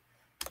have.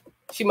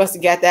 She must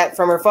have got that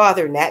from her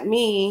father, not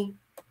me.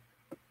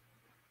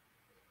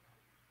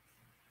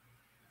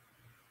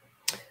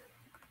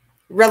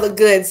 Rella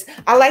Goods.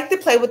 I like to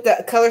play with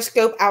the color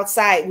scope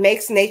outside.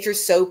 Makes nature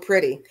so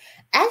pretty.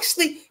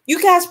 Actually,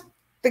 you guys,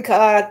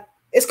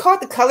 it's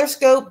called the Color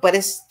Scope, but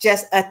it's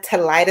just a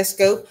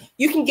kaleidoscope.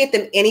 You can get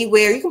them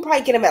anywhere. You can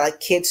probably get them at like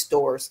kids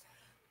stores.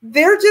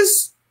 They're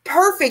just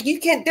perfect. You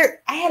can.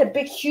 I had a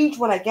big, huge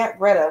one I got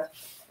rid of.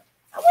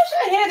 I wish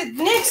I had it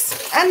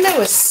next. I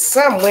know it's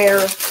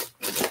somewhere.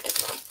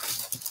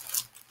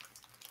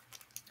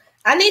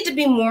 I need to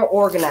be more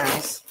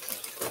organized.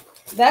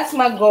 That's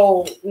my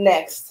goal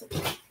next,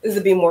 is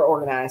to be more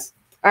organized.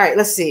 All right,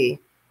 let's see.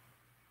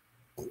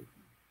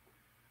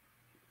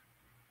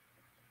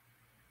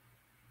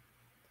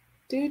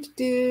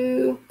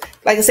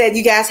 Like I said,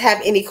 you guys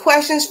have any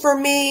questions for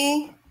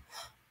me?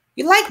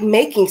 You like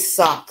making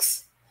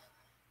socks?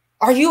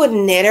 Are you a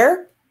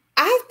knitter?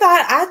 I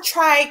thought I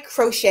tried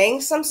crocheting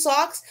some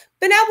socks,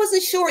 but I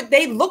wasn't sure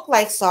they look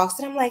like socks.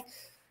 And I'm like,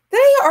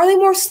 are they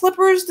more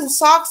slippers than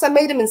socks? I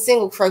made them in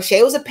single crochet.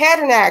 It was a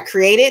pattern that I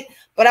created,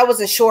 but I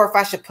wasn't sure if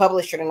I should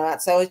publish it or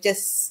not. So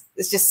it's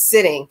just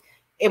sitting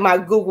in my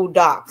Google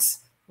Docs.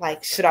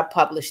 Like, should I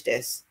publish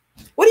this?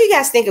 What do you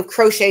guys think of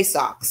crochet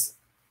socks?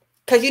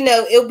 Because, you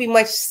know, it'll be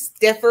much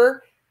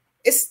stiffer.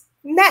 It's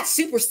not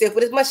super stiff,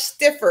 but it's much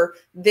stiffer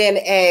than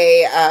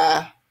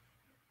a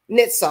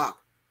knit sock.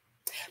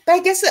 But I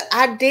guess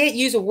I did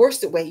use a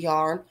worsted weight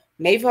yarn.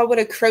 Maybe I would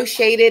have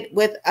crocheted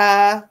with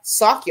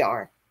sock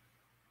yarn.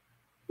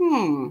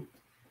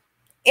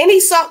 Any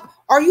sock?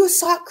 Are you a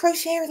sock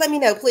crocheter? Let me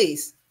know,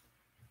 please.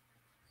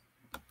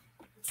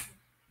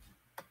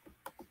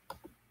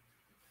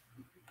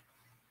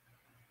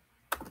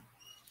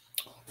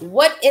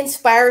 What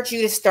inspired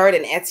you to start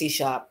an Etsy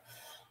shop?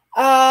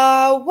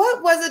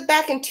 What was it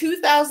back in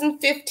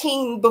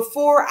 2015,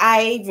 before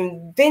I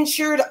even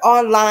ventured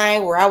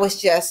online, where I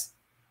was just,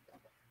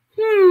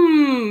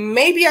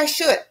 maybe I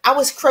should. I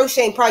was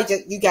crocheting, probably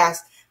just, you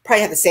guys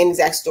probably have the same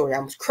exact story. I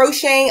was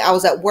crocheting, I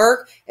was at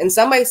work, and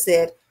somebody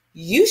said,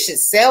 you should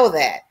sell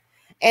that.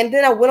 And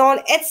then I went on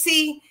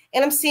Etsy,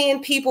 and I'm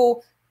seeing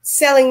people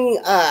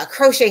selling a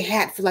crochet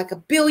hat for like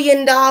 $1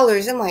 billion.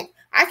 I'm like,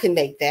 I can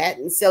make that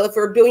and sell it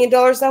for $1 billion.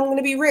 I'm going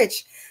to be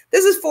rich.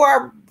 This is before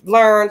I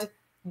learned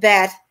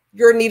that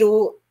your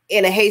needle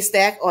in a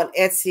haystack on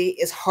Etsy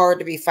is hard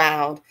to be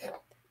found.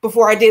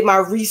 Before I did my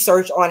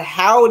research on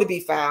how to be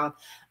found,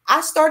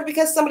 I started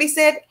because somebody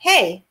said,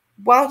 hey,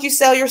 why don't you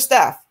sell your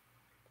stuff?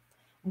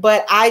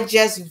 But I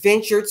just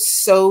ventured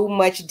so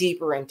much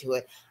deeper into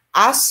it.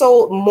 I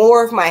sold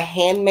more of my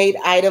handmade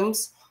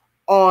items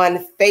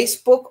on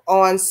Facebook,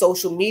 on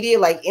social media,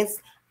 like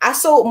I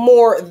sold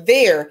more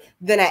there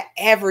than I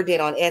ever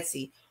did on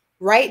Etsy.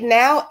 Right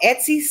now,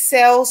 Etsy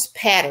sells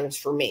patterns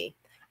for me.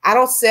 I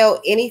don't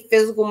sell any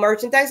physical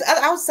merchandise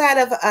outside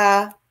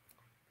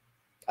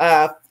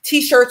of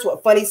t-shirts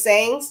with funny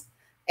sayings.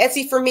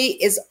 Etsy for me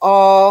is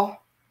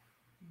all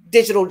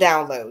digital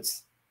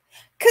downloads.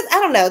 Because I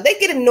don't know, they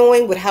get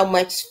annoying with how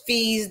much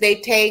fees they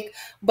take,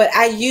 but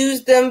I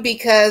use them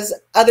because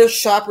other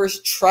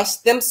shoppers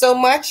trust them so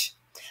much.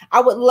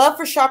 I would love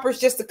for shoppers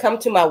just to come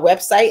to my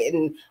website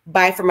and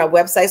buy from my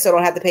website so I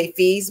don't have to pay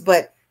fees,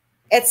 but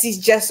Etsy's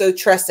just so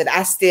trusted.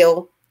 I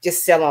still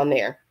just sell on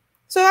there.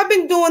 So I've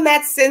been doing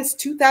that since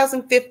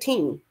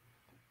 2015.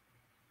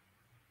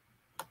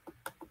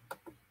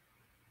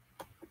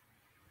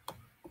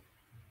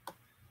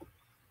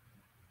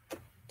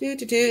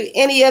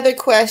 Any other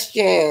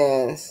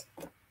questions?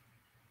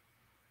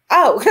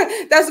 Oh,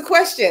 that's a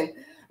question.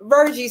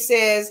 Virgie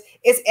says,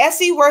 is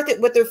Etsy worth it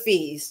with their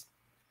fees?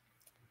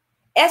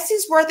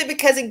 Etsy's worth it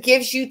because it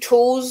gives you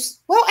tools.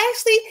 Well,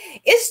 actually,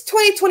 it's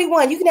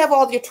 2021. You can have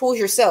all your tools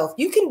yourself.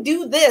 You can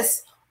do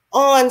this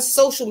on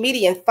social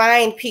media and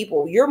find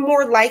people. You're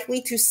more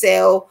likely to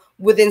sell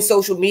within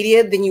social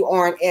media than you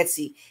are on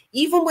Etsy.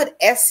 Even with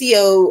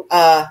SEO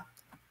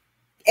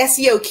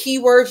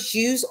keywords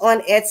used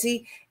on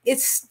Etsy,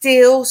 it's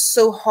still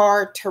so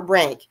hard to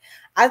rank.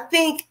 I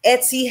think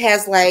Etsy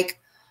has like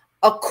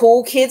a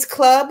cool kids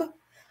club.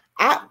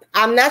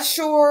 I'm not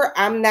sure.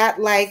 I'm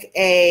not like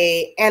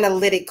a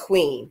analytic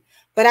queen,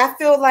 but I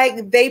feel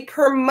like they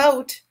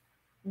promote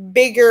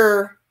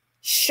bigger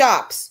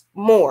shops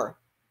more.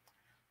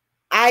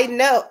 I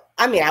know.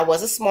 I mean, I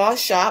was a small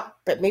shop,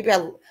 but maybe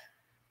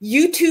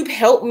YouTube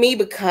helped me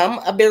become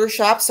a bigger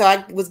shop. So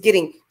I was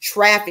getting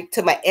traffic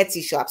to my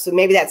Etsy shop. So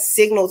maybe that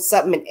signaled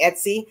something in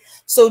Etsy.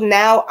 So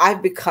now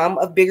I've become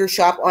a bigger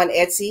shop on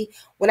Etsy.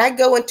 When I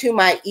go into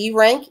my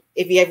E-rank,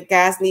 if you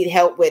guys need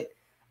help with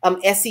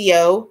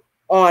SEO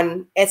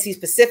on Etsy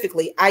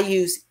specifically, I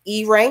use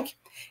E-rank.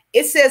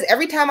 It says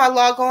every time I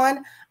log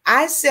on,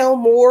 I sell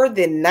more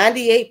than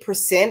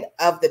 98%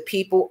 of the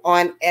people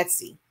on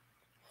Etsy,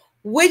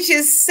 which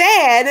is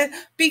sad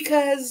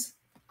because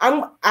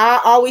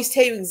I always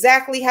tell you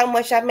exactly how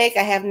much I make.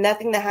 I have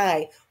nothing to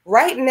hide.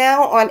 Right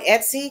now on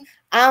Etsy,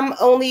 I'm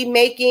only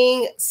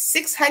making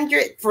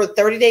 $600 for a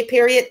 30-day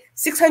period,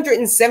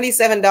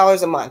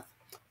 $677 a month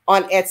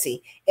on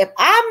Etsy. If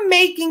I'm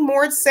making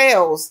more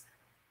sales,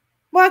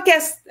 well, I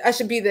guess I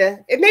should be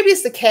maybe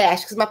it's the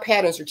cash because my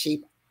patterns are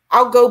cheap.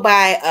 I'll go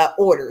by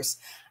orders.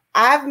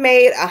 I've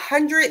made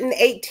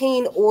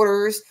 118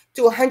 orders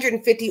to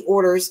 150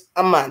 orders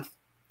a month.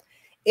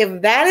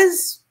 If that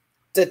is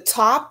the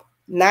top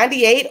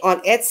 98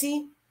 on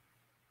Etsy,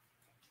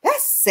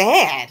 that's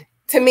sad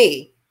to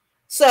me.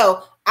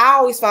 So I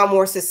always found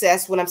more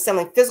success when I'm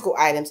selling physical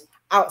items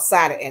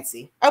outside of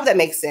Etsy. I hope that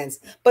makes sense.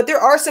 But there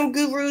are some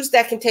gurus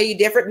that can tell you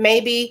different.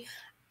 Maybe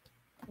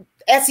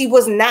Etsy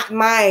was not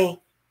mine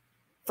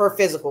for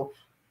physical.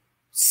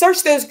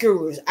 Search those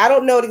gurus. I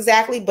don't know it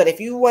exactly, but if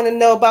you want to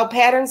know about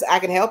patterns, I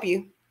can help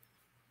you.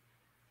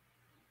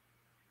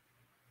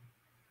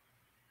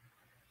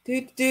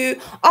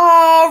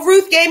 Oh,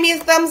 Ruth gave me a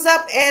thumbs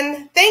up,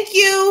 and thank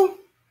you.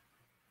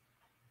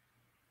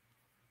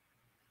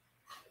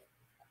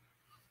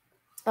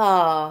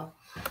 Oh,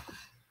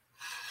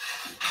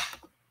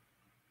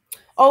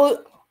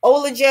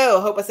 Ola Joe,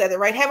 hope I said that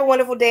right. Have a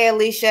wonderful day,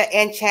 Alicia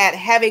and chat.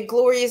 Have a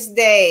glorious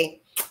day.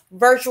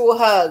 Virtual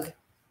hug.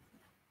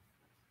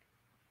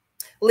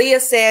 Leah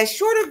says,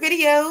 shorter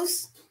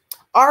videos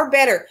are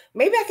better.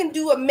 Maybe I can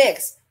do a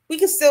mix. We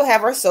can still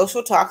have our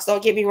social talks,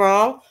 don't get me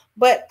wrong,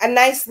 but a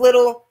nice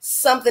little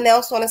something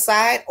else on the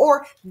side,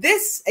 or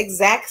this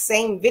exact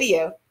same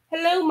video.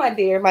 Hello, my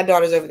dear. My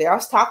daughter's over there. I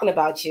was talking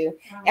about you.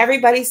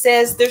 Everybody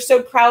says they're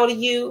so proud of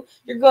you.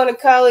 You're going to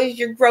college.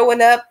 You're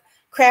growing up.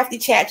 Crafty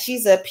Chat,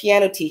 she's a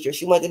piano teacher.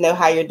 She wanted to know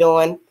how you're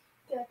doing.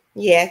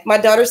 Yeah, my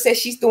daughter says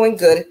she's doing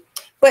good,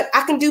 but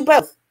I can do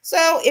both.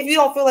 So if you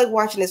don't feel like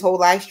watching this whole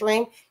live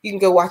stream, you can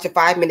go watch a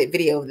 5-minute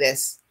video of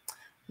this.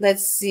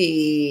 Let's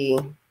see.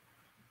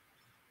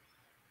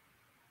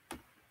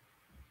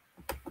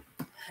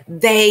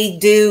 They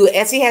do.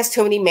 Etsy has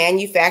too many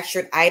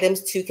manufactured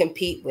items to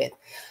compete with.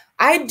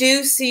 I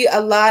do see a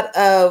lot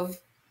of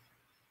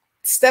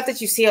stuff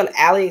that you see on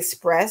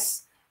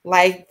AliExpress,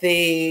 like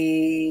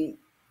the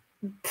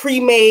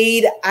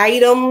pre-made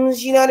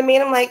items, you know what I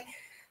mean? I'm like,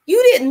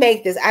 you didn't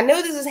make this. I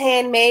know this is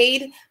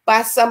handmade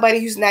by somebody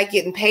who's not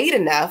getting paid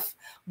enough,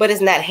 but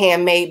it's not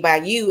handmade by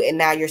you, and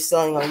now you're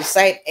selling on the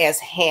site as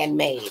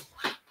handmade.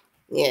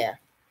 Yeah.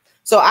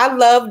 So I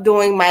love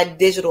doing my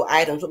digital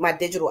items. With my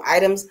digital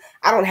items,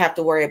 I don't have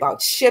to worry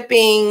about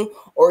shipping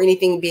or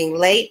anything being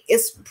late.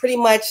 It's pretty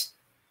much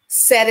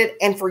set it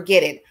and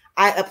forget it.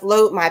 I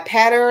upload my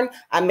pattern.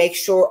 I make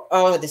sure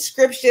all the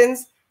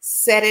descriptions,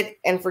 set it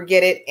and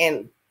forget it,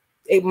 and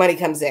money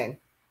comes in.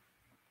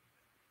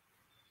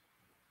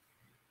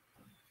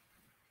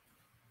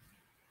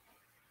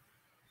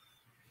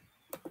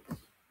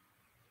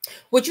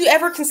 Would you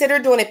ever consider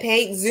doing a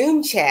paid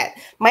Zoom chat?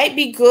 Might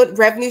be good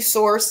revenue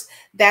source.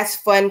 That's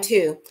fun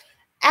too.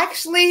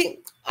 Actually,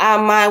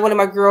 one of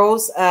my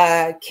girls,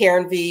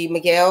 Karen V.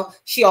 Miguel,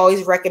 she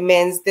always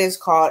recommends this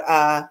called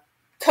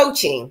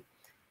coaching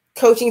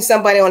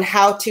somebody on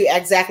how to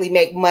exactly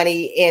make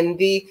money in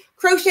the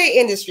crochet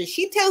industry.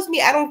 She tells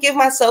me I don't give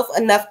myself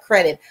enough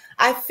credit.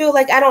 I feel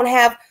like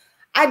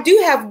I do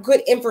have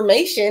good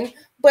information,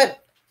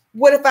 but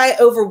what if I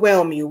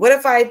overwhelm you? What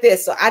if I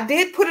this? So I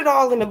did put it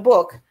all in the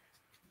book.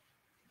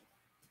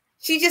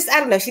 I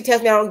don't know. She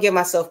tells me I don't give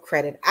myself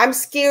credit. I'm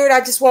scared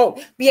I just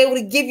won't be able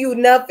to give you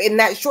enough in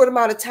that short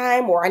amount of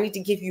time, or I need to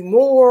give you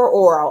more,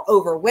 or I'll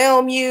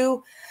overwhelm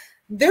you.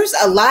 There's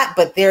a lot,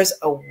 but there's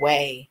a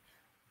way.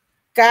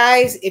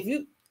 Guys,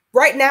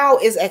 right now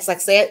is, like I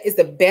said, is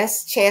the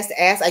best chance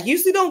to ask. I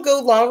usually don't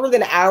go longer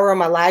than an hour on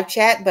my live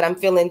chat, but I'm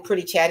feeling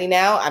pretty chatty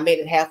now. I made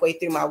it halfway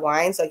through my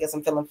wine, so I guess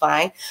I'm feeling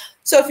fine.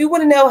 So if you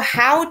want to know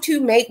how to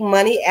make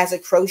money as a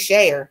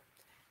crocheter,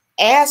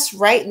 ask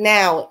right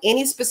now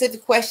any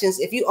specific questions.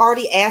 If you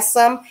already asked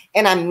some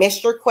and I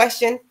missed your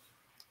question,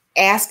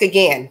 ask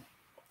again.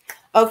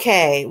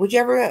 Okay, would you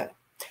ever?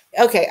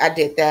 Okay, I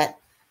did that.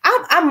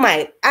 I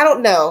might. I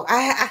don't know.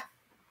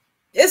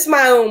 It's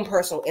my own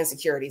personal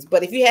insecurities.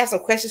 But if you have some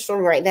questions for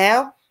me right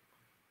now,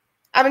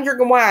 I've been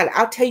drinking wine.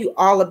 I'll tell you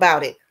all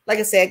about it. Like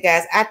I said,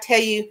 guys, I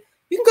tell you,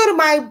 you can go to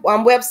my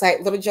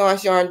website,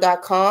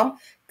 littlejohnsyarn.com,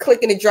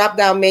 click in the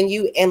drop-down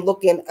menu and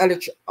look in under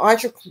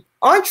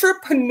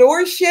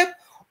entrepreneurship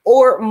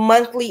or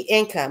monthly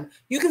income.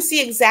 You can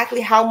see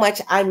exactly how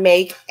much I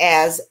make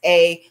as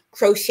a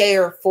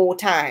crocheter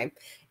full-time.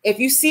 If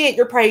you see it,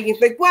 you're probably going to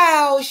think,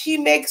 wow, she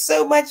makes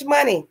so much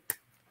money.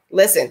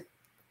 Listen,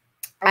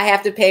 I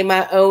have to pay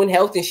my own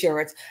health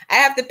insurance. I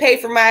have to pay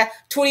for my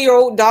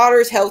 20-year-old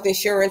daughter's health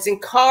insurance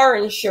and car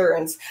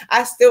insurance.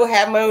 I still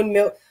have my own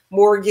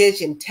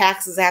mortgage and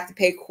taxes I have to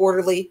pay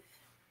quarterly.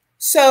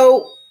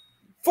 So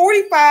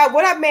 45,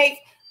 what I make,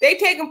 they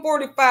taking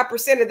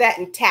 45% of that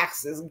in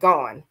taxes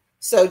gone.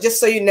 So just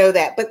so you know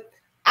that, but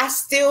I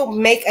still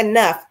make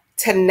enough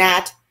to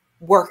not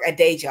work a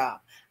day job.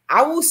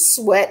 I will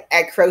sweat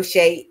at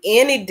crochet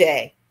any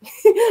day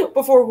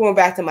before going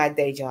back to my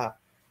day job.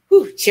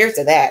 Whew, cheers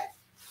to that.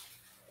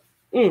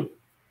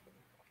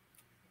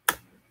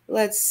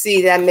 Let's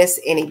see, did I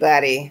miss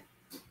anybody?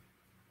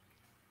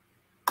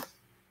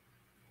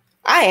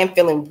 I am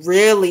feeling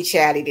really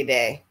chatty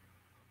today.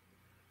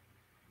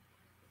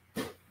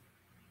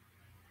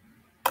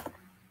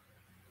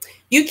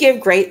 You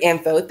give great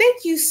info.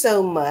 Thank you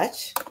so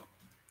much.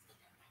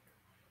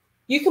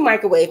 You can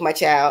microwave, my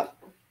child.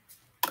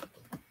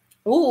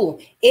 Ooh,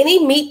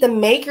 any Meet the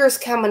Makers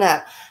coming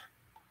up?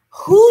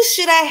 Who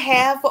should I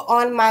have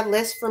on my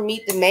list for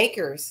Meet the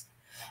Makers?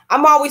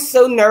 I'm always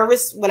so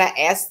nervous when I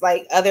ask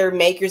like other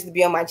makers to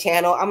be on my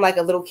channel. I'm like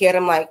a little kid.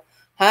 I'm like,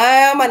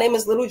 hi, my name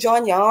is Little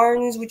John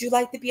Yarns. Would you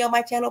like to be on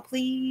my channel,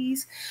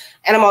 please?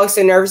 And I'm always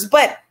so nervous.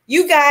 But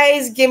you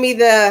guys give me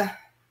the,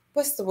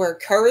 what's the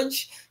word,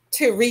 courage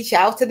to reach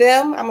out to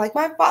them. I'm like,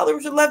 my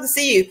followers would love to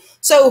see you.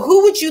 So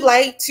who would you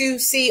like to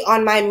see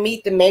on my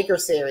Meet the Maker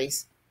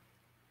series?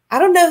 I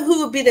don't know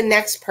who would be the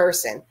next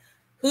person.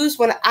 Who's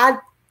when I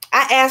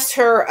asked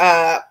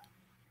her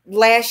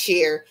last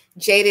year,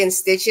 Jada and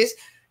Stitches.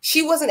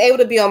 She wasn't able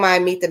to be on my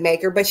Meet the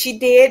Maker, but she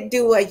did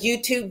do a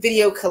YouTube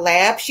video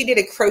collab. She did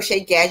a crochet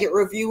gadget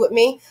review with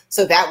me.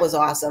 So that was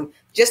awesome.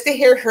 Just to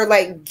hear her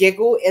like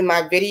giggle in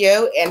my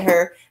video and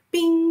her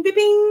bing, bing,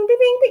 bing, bing,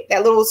 bing, bing,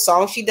 that little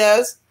song she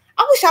does.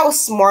 I wish I was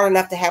smart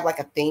enough to have like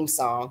a theme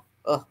song.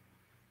 Ugh.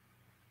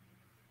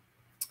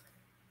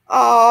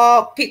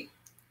 Oh, she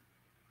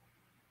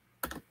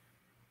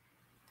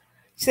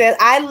said,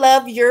 I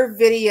love your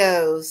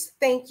videos.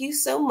 Thank you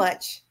so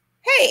much.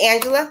 Hey,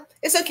 Angela,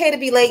 it's okay to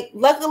be late.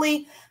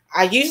 Luckily,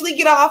 I usually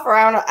get off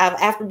around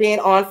after being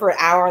on for an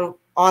hour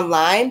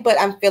online, but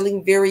I'm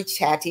feeling very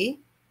chatty.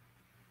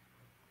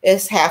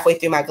 It's halfway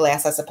through my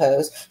glass, I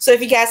suppose. So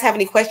if you guys have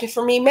any questions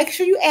for me, make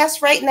sure you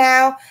ask right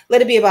now.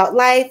 Let it be about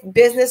life,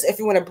 business. If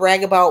you want to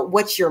brag about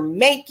what you're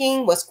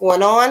making, what's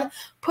going on,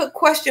 put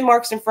question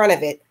marks in front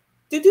of it.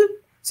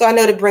 So I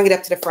know to bring it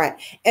up to the front.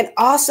 And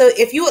also,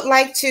 if you would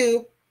like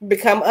to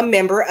become a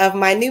member of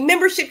my new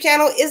membership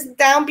channel, is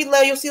down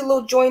below. You'll see a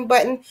little join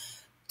button.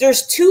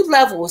 There's 2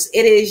 levels.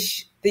 It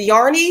is the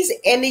Yarnies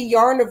and the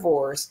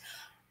Yarnivores.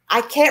 I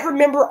can't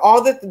remember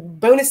all the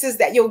bonuses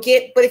that you'll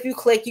get, but if you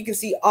click, you can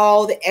see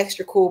all the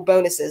extra cool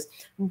bonuses.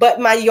 But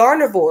my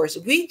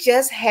Yarnivores, we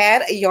just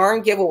had a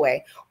yarn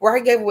giveaway where I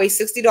gave away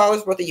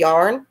 $60 worth of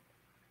yarn.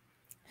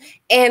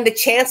 And the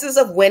chances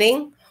of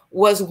winning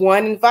was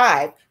 1 in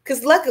 5.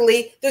 Because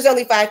luckily, there's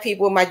only 5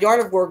 people in my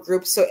Yarnivore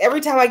group. So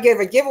every time I give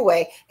a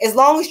giveaway, as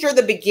long as you're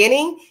the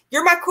beginning,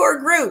 you're my core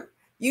group.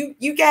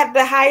 You got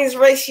the highest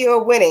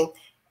ratio of winning.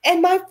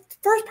 And my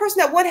first person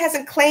that won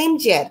hasn't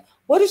claimed yet.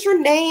 What is her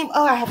name?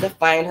 Oh, I have to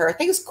find her. I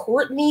think it's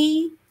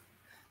Courtney.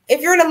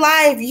 If you're in a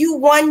live, you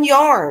won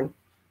yarn.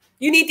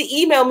 You need to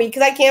email me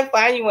because I can't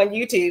find you on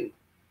YouTube.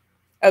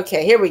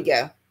 Okay, here we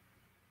go.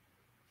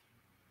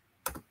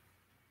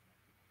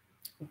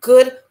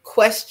 Good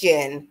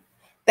question.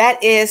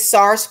 That is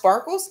Sar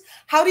Sparkles.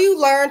 How do you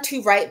learn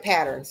to write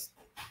patterns?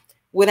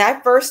 When I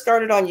first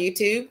started on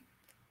YouTube,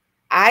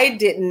 I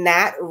did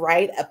not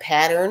write a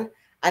pattern,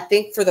 I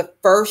think, for the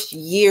first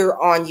year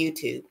on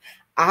YouTube.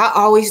 I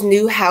always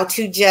knew how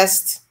to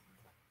just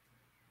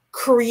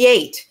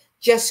create,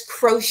 just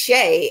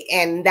crochet,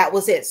 and that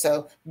was it.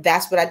 So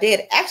that's what I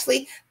did.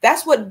 Actually,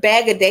 that's what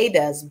Bag a Day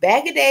does.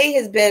 Bag a Day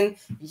has been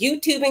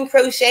YouTubing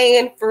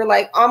crocheting for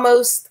like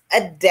almost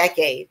a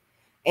decade,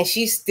 and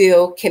she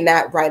still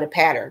cannot write a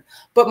pattern.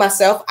 But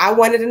myself, I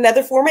wanted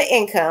another form of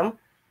income.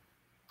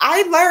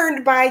 I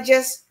learned by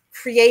just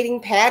creating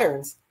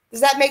patterns.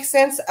 Does that make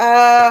sense?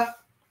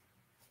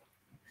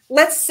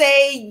 Let's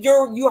say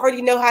you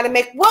already know how to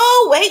make,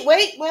 whoa, wait,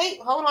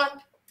 hold on.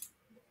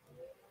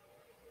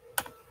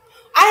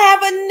 I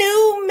have a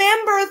new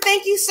member.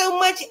 Thank you so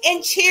much,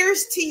 and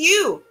cheers to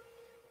you.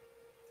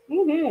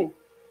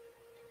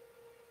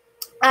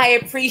 I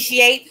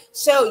appreciate.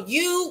 So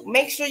you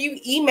make sure you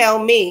email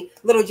me,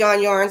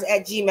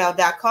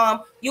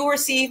 littlejohnyarns@gmail.com. You'll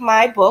receive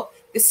my book,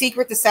 The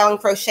Secret to Selling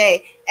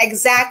Crochet.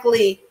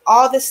 Exactly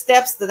all the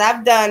steps that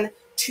I've done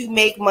to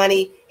make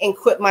money and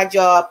quit my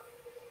job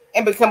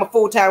and become a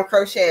full-time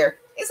crocheter.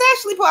 It's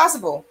actually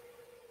possible.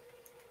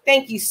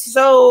 Thank you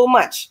so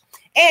much.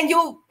 And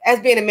you'll, as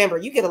being a member,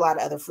 you get a lot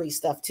of other free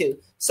stuff too.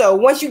 So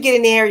once you get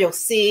in there, you'll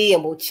see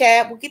and we'll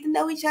chat. We'll get to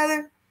know each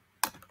other.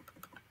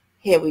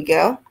 Here we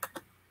go.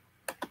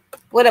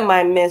 What am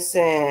I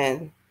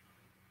missing?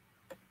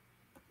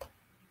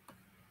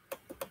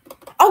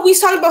 Oh, we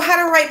was talking about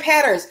how to write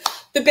patterns.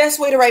 The best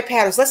way to write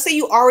patterns. Let's say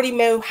you already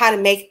know how to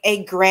make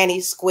a granny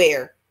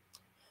square.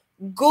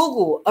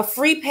 Google a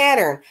free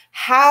pattern.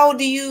 How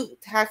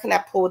can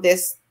I pull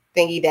this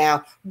thingy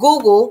down?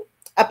 Google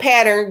a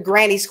pattern,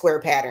 granny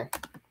square pattern.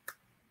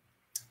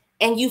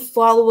 And you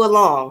follow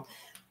along.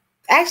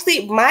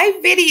 Actually, my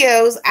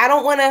videos, I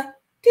don't want to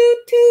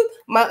toot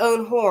my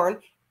own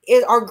horn,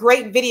 are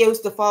great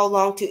videos to follow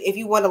along to if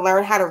you want to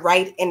learn how to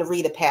write and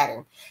read a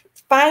pattern.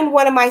 Find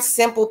one of my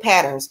simple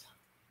patterns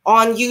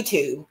on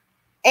YouTube,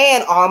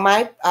 and all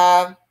my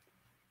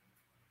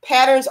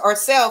patterns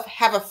ourselves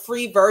have a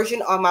free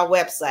version on my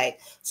website.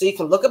 So you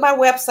can look at my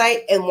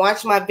website and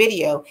watch my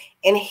video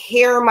and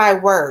hear my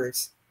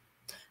words.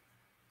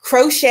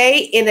 Crochet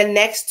in the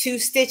next 2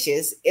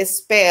 stitches is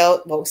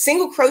spelled, well,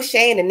 single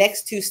crochet in the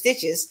next 2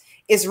 stitches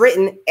is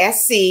written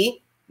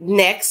SC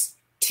next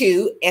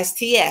to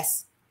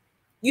STS.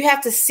 You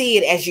have to see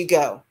it as you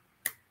go.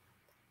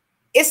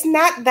 It's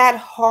not that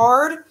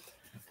hard.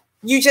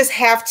 You just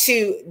have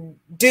to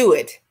do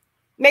it.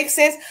 Makes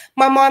sense?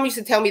 My mom used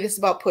to tell me this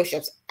about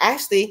push-ups.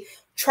 Actually,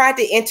 tried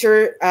to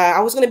enter, I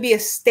was going to be a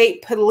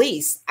state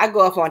police. I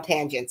go off on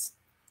tangents.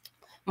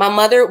 My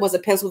mother was a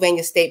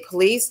Pennsylvania State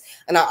Police,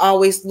 and I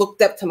always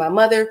looked up to my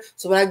mother.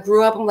 So when I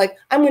grew up, I'm like,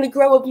 I'm going to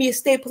grow up and be a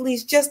state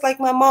police just like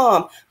my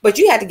mom. But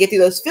you had to get through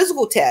those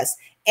physical tests,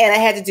 and I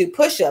had to do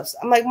push-ups.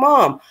 I'm like,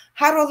 Mom,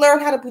 how do I learn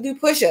how to do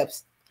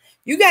push-ups?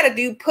 You got to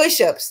do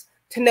push-ups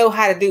to know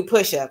how to do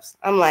push-ups.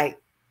 I'm like,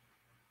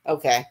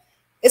 okay.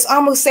 It's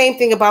almost the same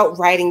thing about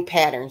writing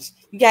patterns.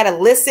 You got to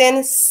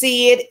listen,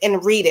 see it,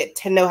 and read it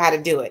to know how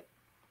to do it.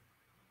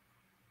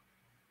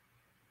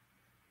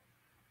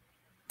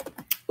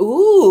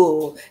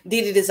 Ooh,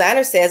 Dee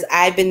Designer says,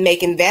 I've been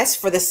making vests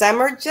for the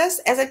summer just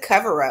as a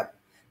cover up.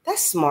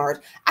 That's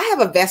smart. I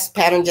have a vest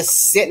pattern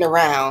just sitting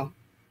around.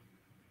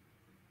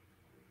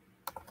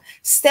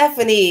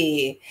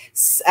 Stephanie,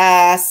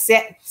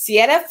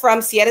 Sietta from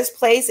Sietta's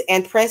Place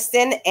and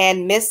Princeton,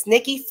 and Miss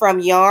Nikki from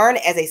Yarn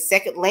as a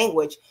second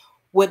language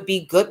would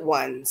be good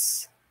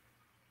ones.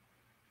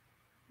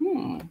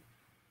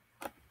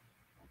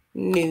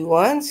 New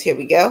ones. Here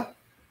we go.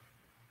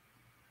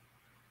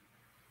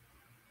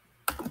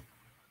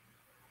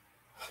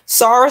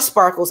 Sarah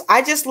Sparkles,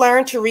 I just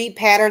learned to read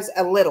patterns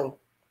a little.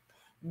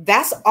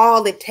 That's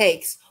all it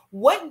takes.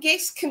 What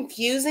gets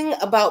confusing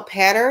about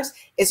patterns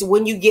is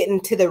when you get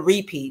into the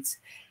repeats.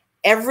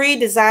 Every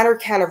designer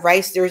kind of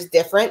writes theirs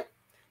different.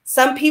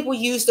 Some people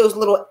use those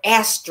little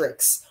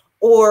asterisks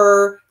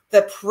or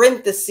the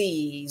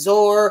parentheses,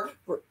 or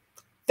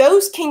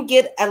those can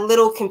get a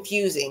little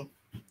confusing.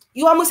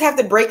 You almost have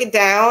to break it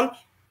down,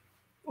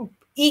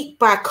 eat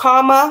by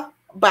comma,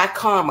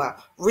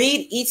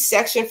 read each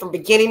section from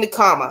beginning to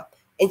comma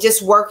and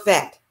just work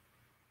that.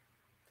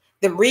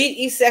 Then read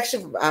each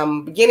section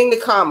from beginning to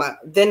comma,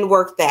 then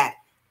work that.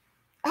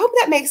 I hope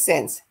that makes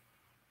sense.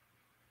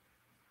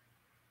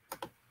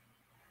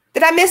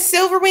 Did I miss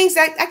silver wings?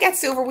 I got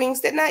silver wings,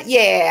 didn't I?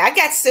 Yeah, I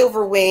got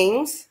silver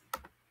wings.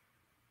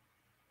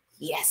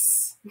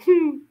 Yes.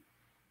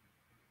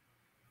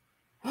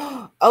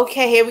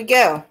 Okay, here we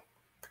go.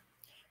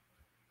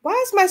 Why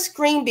is my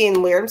screen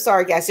being weird? I'm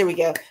sorry, guys. Here we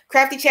go.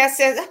 Crafty Chat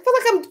says, I feel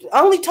like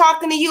I'm only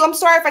talking to you. I'm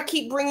sorry if I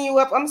keep bringing you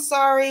up. I'm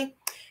sorry.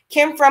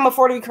 Kim from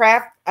Affordably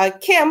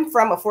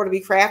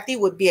Crafty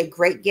would be a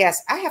great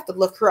guest. I have to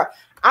look her up.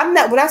 I'm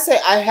not, when I say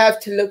I have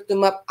to look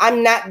them up,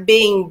 I'm not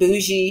being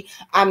bougie.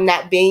 I'm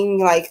not being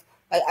like,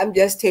 I'm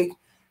just too,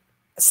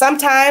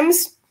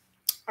 sometimes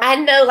I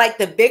know like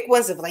the big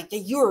ones of like,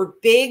 you were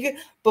big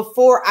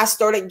before I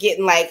started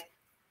getting like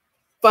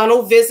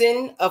funnel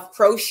vision of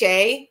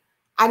crochet.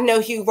 I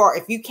know who you are.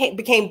 If you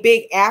became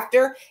big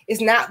after,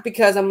 it's not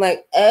because I'm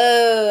like,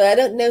 oh, I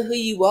don't know who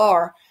you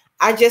are.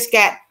 I just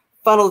got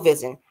funnel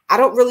vision. I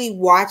don't really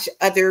watch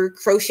other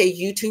crochet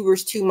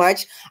YouTubers too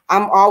much.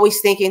 I'm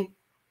always thinking,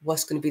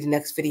 what's going to be the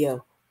next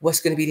video? What's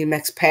going to be the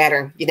next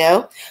pattern, you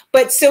know?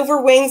 But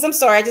Silver Wings, I'm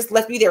sorry, I just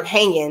left you there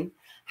hanging.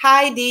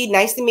 Hi, Dee,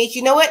 nice to meet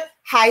you. You know what?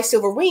 Hi,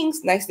 Silver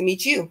Wings, nice to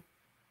meet you.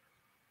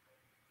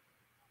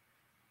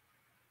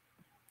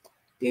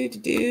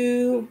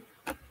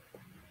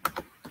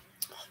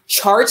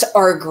 Charts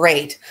are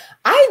great.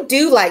 I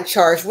do like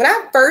charts. When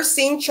I first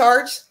seen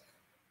charts,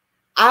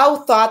 I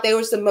thought they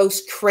was the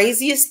most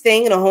craziest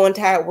thing in the whole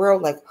entire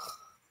world. Like,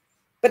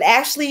 but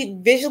actually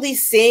visually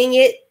seeing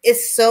it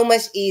is so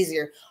much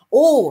easier.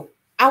 Oh,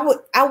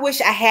 I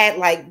wish I had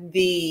like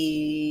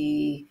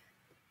the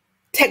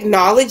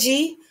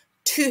technology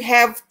to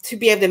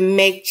be able to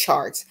make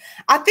charts.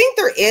 I think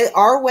there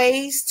are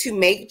ways to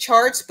make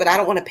charts, but I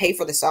don't want to pay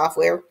for the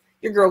software.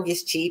 Your girl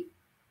gets cheap.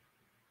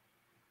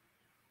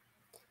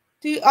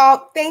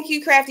 Thank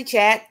you, Crafty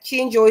Chat.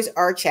 She enjoys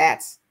our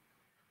chats.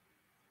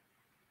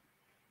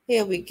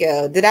 Here we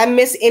go. Did I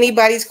miss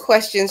anybody's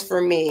questions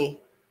for me?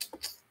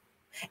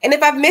 And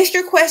if I've missed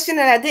your question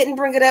and I didn't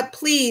bring it up,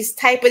 please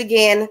type it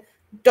again.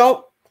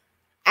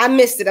 I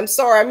missed it. I'm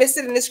sorry. I missed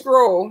it in the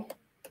scroll.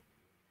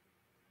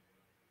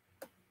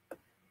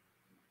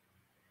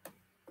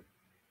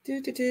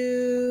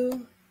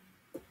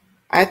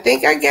 I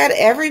think I got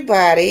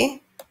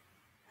everybody.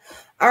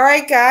 All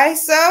right,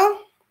 guys. So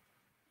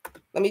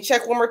let me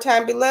check one more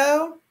time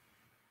below.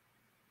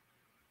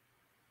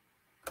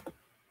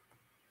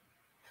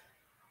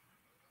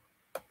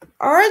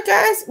 All right,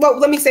 guys. Well,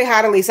 let me say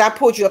hi to Lisa. I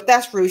pulled you up.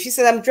 That's rude. She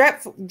said, I'm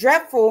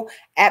dreadful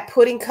at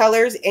putting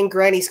colors in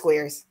granny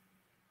squares.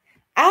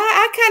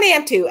 I kind of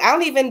am too. I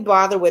don't even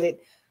bother with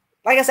it.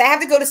 Like I said, I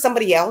have to go to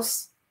somebody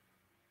else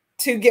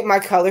to get my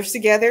colors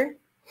together.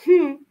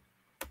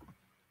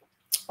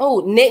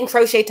 Oh, Knit and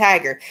Crochet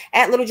Tiger.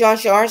 At Little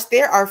John's Yarns,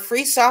 there are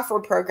free software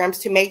programs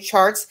to make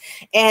charts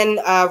and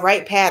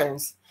write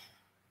patterns.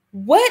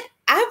 What?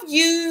 I've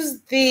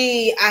used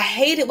I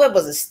hated, what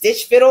was it,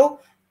 Stitch Fiddle?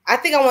 I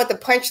think I want to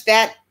punch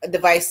that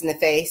device in the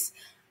face.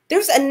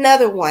 There's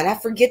another one. I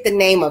forget the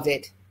name of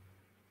it.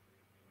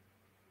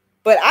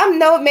 But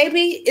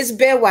maybe it's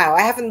been a while.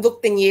 I haven't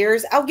looked in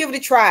years. I'll give it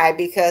a try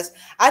because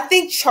I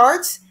think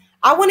charts,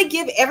 I want to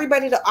give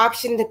everybody the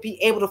option to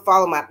be able to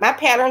follow my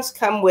patterns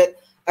come with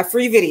a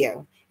free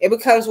video. It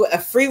becomes with a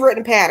free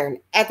written pattern.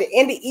 At the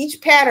end of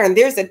each pattern,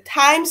 there's a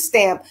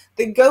timestamp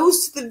that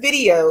goes to the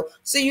video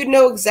so you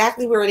know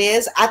exactly where it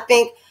is. I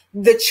think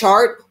the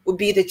chart would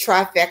be the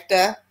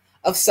trifecta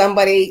of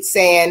somebody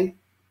saying,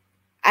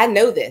 I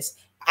know this.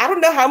 I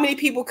don't know how many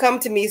people come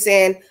to me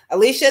saying,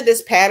 Alicia,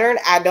 this pattern,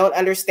 I don't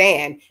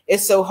understand.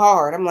 It's so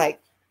hard. I'm like,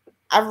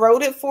 I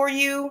wrote it for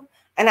you,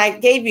 and I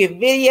gave you a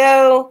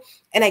video,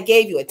 and I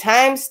gave you a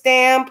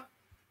timestamp.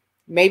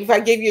 Maybe if I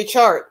give you a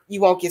chart, you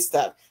won't get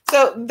stuck.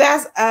 So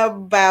that's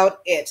about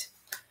it.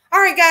 All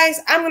right, guys,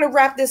 I'm going to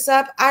wrap this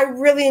up. I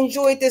really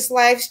enjoyed this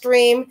live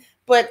stream,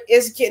 but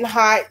it's getting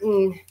hot,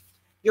 and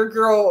your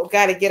girl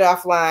got to get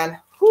offline.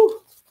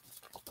 Whew.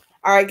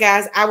 All right,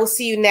 guys, I will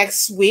see you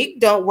next week.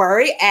 Don't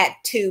worry, at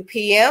 2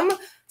 p.m.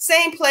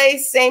 Same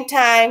place, same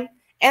time.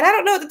 And I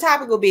don't know what the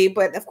topic will be,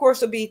 but of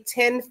course, it'll be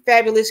 10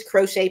 fabulous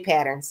crochet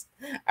patterns.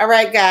 All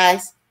right,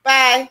 guys.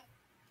 Bye.